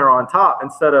when they're on top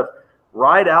instead of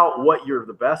ride out what you're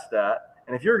the best at.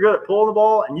 And if you're good at pulling the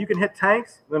ball and you can hit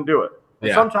tanks, then do it.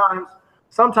 And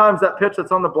sometimes that pitch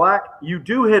that's on the black, you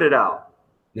do hit it out.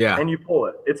 Yeah. And you pull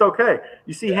it. It's okay.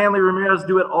 You see Hanley Ramirez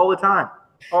do it all the time.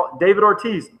 David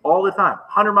Ortiz all the time.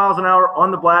 100 miles an hour on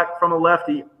the black from a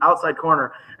lefty outside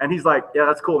corner. And he's like, yeah,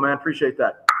 that's cool, man. Appreciate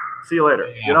that. See you later.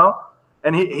 Yeah. You know?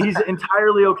 And he's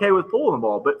entirely okay with pulling the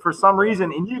ball. But for some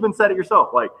reason, and you even said it yourself,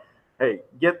 like, hey,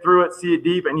 get through it, see it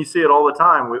deep, and you see it all the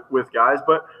time with guys.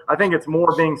 But I think it's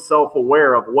more being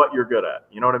self-aware of what you're good at.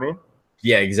 You know what I mean?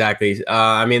 Yeah, exactly.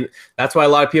 I mean, that's why a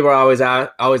lot of people are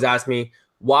always ask me,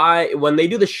 why, when they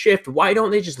do the shift, why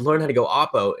don't they just learn how to go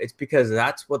oppo? It's because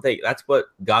that's what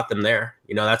got them there.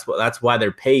 You know, that's why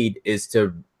they're paid, is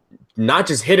to not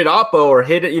just hit it oppo or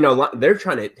hit it, you know, they're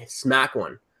trying to smack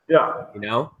one. Yeah. You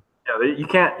know? Yeah, you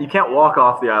can't walk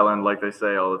off the island like they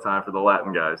say all the time for the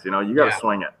Latin guys. You know, you got to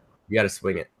swing it. You got to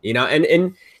swing it, you know,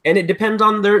 and it depends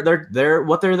on their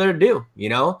what they're there to do. You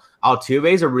know,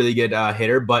 Altuve's a really good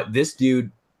hitter, but this dude,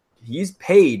 he's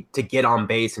paid to get on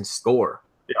base and score.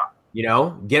 Yeah, you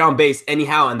know, get on base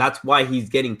anyhow, and that's why he's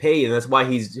getting paid, and that's why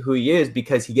he's who he is,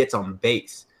 because he gets on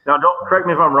base. Now, don't correct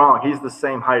me if I'm wrong. He's the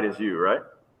same height as you, right?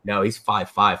 No, he's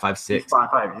 5'5", 5'6". He's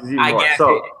 5'5". He's even I more. guess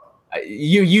So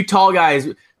you tall guys.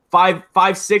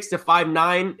 5'6" to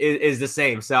 5'9" is the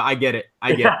same, so I get it.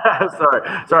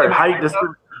 sorry. Height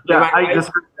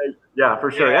discrimination. Yeah,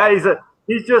 for sure. Yeah,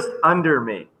 he's just under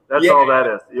me. That's all that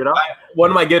is. You know. One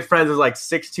of my good friends is like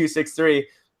 6'2", 6'3",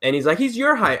 and he's like, he's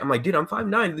your height. I'm like, dude, I'm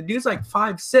 5'9". The dude's like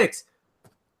 5'6",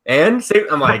 and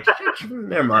I'm like,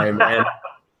 never mind, man.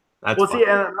 See,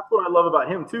 and that's what I love about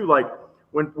him too. Like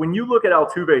when you look at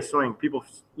Altuve's swing,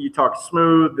 you talk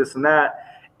smooth, this and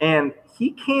that, and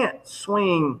he can't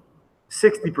swing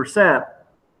 60%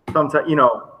 sometimes, you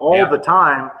know, all the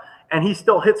time, and he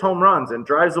still hits home runs and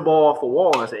drives the ball off the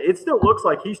wall. And it still looks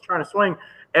like he's trying to swing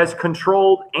as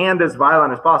controlled and as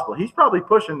violent as possible. He's probably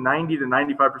pushing 90 to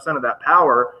 95% of that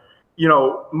power, you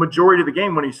know, majority of the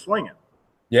game when he's swinging.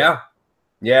 Yeah.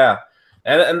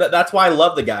 And that's why I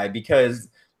love the guy, because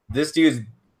this dude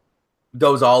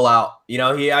goes all out. You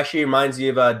know, he actually reminds me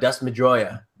of Dustin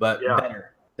Pedroia, but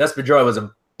better. Dustin Pedroia was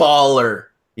a baller.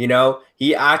 You know,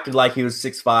 he acted like he was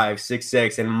 6'5",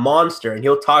 6'6", and monster, and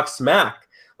he'll talk smack.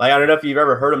 Like, I don't know if you've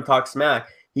ever heard him talk smack.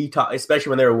 Especially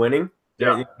when they were winning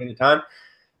during the time.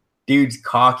 Dude's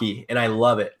cocky, and I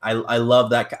love it. I love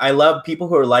that. I love people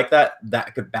who are like that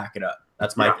could back it up.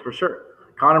 That's my thing. For sure.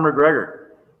 Conor McGregor.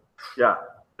 Yeah.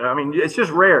 I mean, it's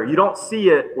just rare. You don't see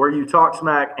it where you talk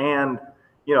smack, and,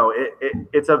 you know,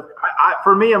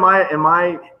 for me, in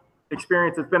my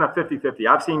experience, it's been a 50-50.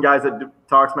 I've seen guys that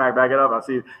talk smack, back it up. I've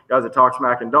seen guys that talk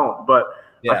smack and don't. But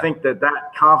I think that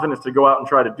confidence to go out and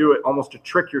try to do it, almost to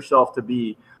trick yourself to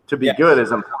be good,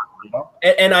 is important. You know?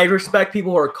 And I respect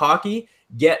people who are cocky,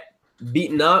 get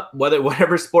beaten up,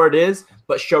 whatever sport it is,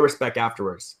 but show respect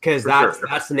afterwards, because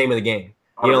that's the name of the game.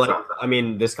 You know, like, I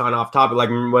mean, this kind of off topic, like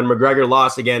when McGregor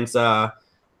lost against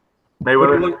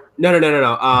Mayweather.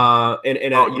 No.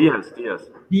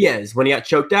 Diaz, when he got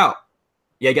choked out.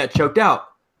 Yeah, he got choked out.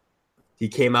 He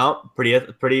came out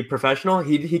pretty professional.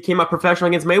 He came out professional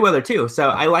against Mayweather too. So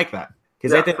I like that,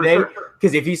 because I think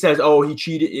because if he says, "Oh, he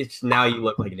cheated," it's now you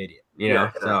look like an idiot. You know.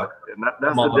 Exactly. So and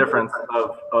that's the difference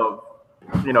of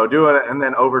doing it, and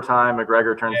then overtime,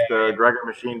 McGregor turns the Gregor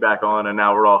machine back on, and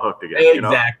now we're all hooked again.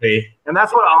 Exactly. And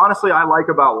that's what honestly I like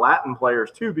about Latin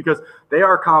players too, because they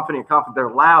are confident. They're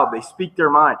loud. They speak their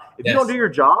mind. If you don't do your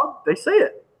job, they say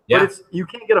it. Yeah. But you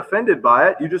can't get offended by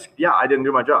it. You just, I didn't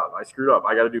do my job. I screwed up.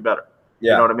 I got to do better.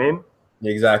 Yeah. You know what I mean?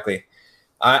 Exactly.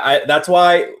 I that's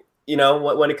why,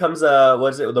 when it comes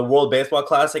to, the World Baseball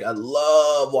Classic, I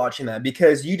love watching that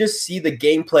because you just see the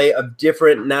gameplay of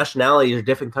different nationalities or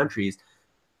different countries,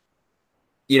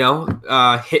 hit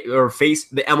or face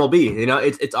the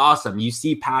MLB. It's awesome. You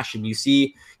see passion. You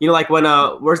see, like when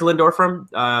where's Lindor from?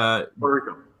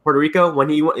 Puerto Rico. When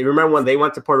remember when they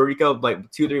went to Puerto Rico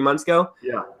like 2-3 months ago?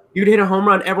 Yeah. You'd hit a home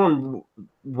run, everyone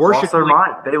worshipped. Lost their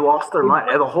mind. They lost their mind.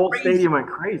 The whole stadium went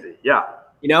crazy. Yeah.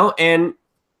 And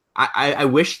I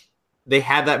wish they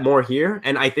had that more here,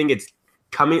 and I think it's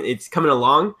coming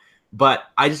along. But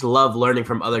I just love learning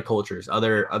from other cultures,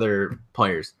 other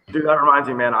players. Dude, that reminds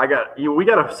me, man. We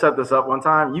got to set this up one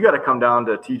time. You got to come down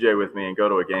to TJ with me and go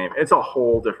to a game. It's a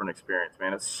whole different experience,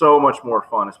 man. It's so much more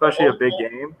fun, especially a big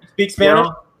game. Speak Spanish?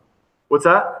 What's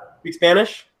that? Speak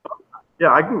Spanish?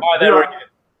 Yeah, I can.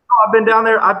 I've been down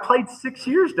there. I've played 6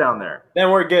 years down there. Then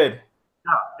we're good.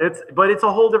 Yeah, it's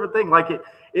a whole different thing. Like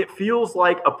it feels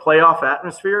like a playoff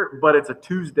atmosphere, but it's a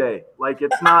Tuesday. Like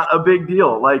it's not a big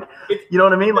deal. Like you know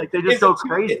what I mean? Like they just go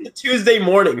crazy. It's a Tuesday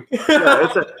morning. Yeah,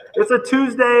 it's a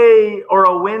Tuesday or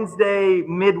a Wednesday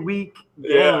midweek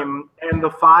game, and the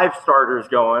 5 starters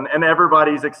going, and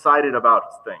everybody's excited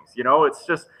about things.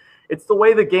 It's the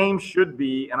way the game should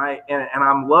be, and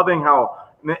I'm loving how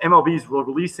MLB's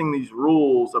releasing these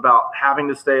rules about having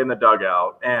to stay in the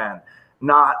dugout and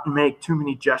not make too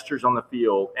many gestures on the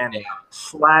field and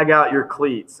slag out your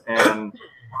cleats. And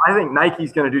I think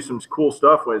Nike's going to do some cool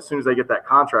stuff as soon as they get that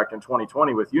contract in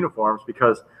 2020 with uniforms,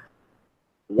 because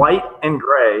white and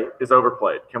gray is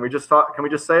overplayed. Can we just say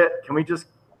it? Can we just,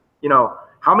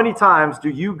 how many times do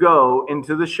you go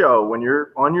into the show when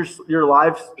you're on your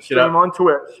live stream on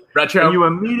Twitch retro, and you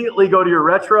immediately go to your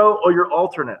retro or your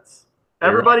alternates?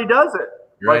 Everybody does it.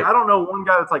 Right. I don't know one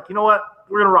guy that's like, you know what?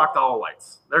 We're going to rock the all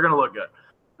whites. They're going to look good.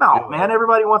 No, man,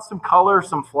 everybody wants some color,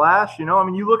 some flash. You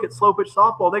look at slow pitch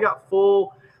softball, they got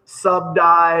full sub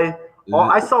dye.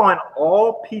 I saw an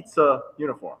all pizza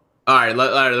uniform. All right,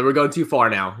 we're going too far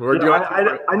now.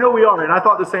 I know we are, and I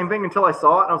thought the same thing until I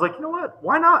saw it, and I was like, you know what?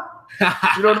 Why not?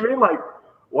 You know what I mean? Like,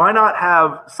 why not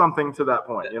have something to that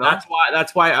point?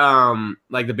 That's why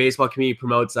like the baseball community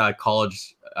promotes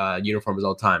college uniforms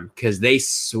all the time, because they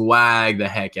swag the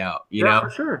heck out. You know, for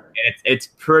sure. And it's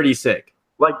pretty sick.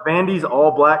 Like Vandy's all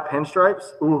black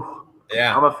pinstripes. Ooh,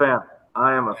 yeah, I'm a fan.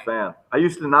 I am a fan. I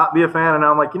used to not be a fan, and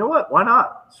now I'm like, you know what? Why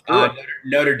not? Screw it.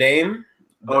 Notre Dame.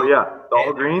 Oh yeah, the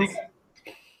all greens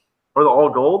or the all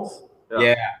golds.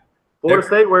 Yeah. Florida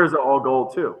State wears the all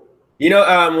gold too.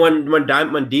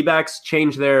 When D-backs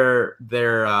changed their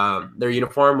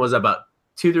uniform was about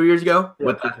 2-3 years ago.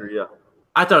 Yeah.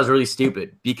 I thought it was really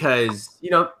stupid because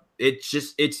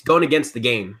it's going against the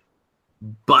game.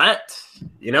 But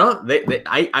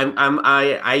I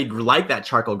like that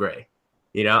charcoal gray.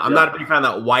 I'm not a big fan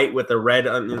of that white with the red.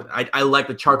 I like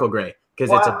the charcoal gray because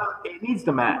it needs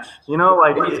to match.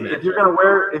 If you're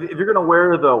gonna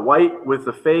wear the white with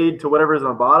the fade to whatever's on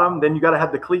the bottom, then you got to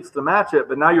have the cleats to match it.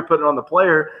 But now you're putting it on the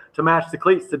player to match the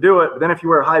cleats to do it. But then if you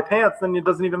wear high pants, then it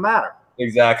doesn't even matter.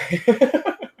 Exactly.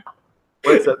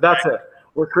 That's it.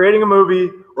 We're creating a movie.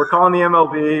 We're calling the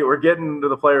MLB. We're getting to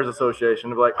the Players Association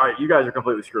to be like, all right, you guys are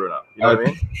completely screwing up. You know what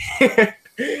I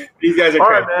mean? These guys are all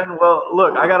right, man. Well,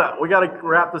 look, we gotta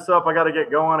wrap this up. I gotta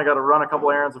get going. I gotta run a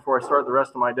couple errands before I start the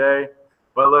rest of my day.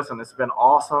 But listen, this has been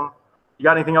awesome. You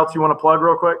got anything else you want to plug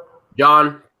real quick?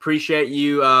 John, appreciate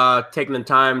you taking the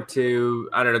time to,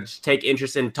 just take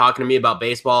interest in talking to me about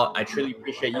baseball. I truly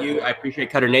appreciate you. I appreciate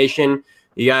Cutter Nation.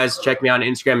 You guys check me on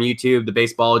Instagram, YouTube, The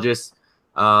Baseballologist.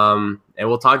 And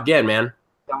we'll talk again, man.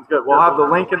 Sounds good. We'll have the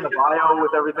link in the bio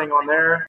with everything on there.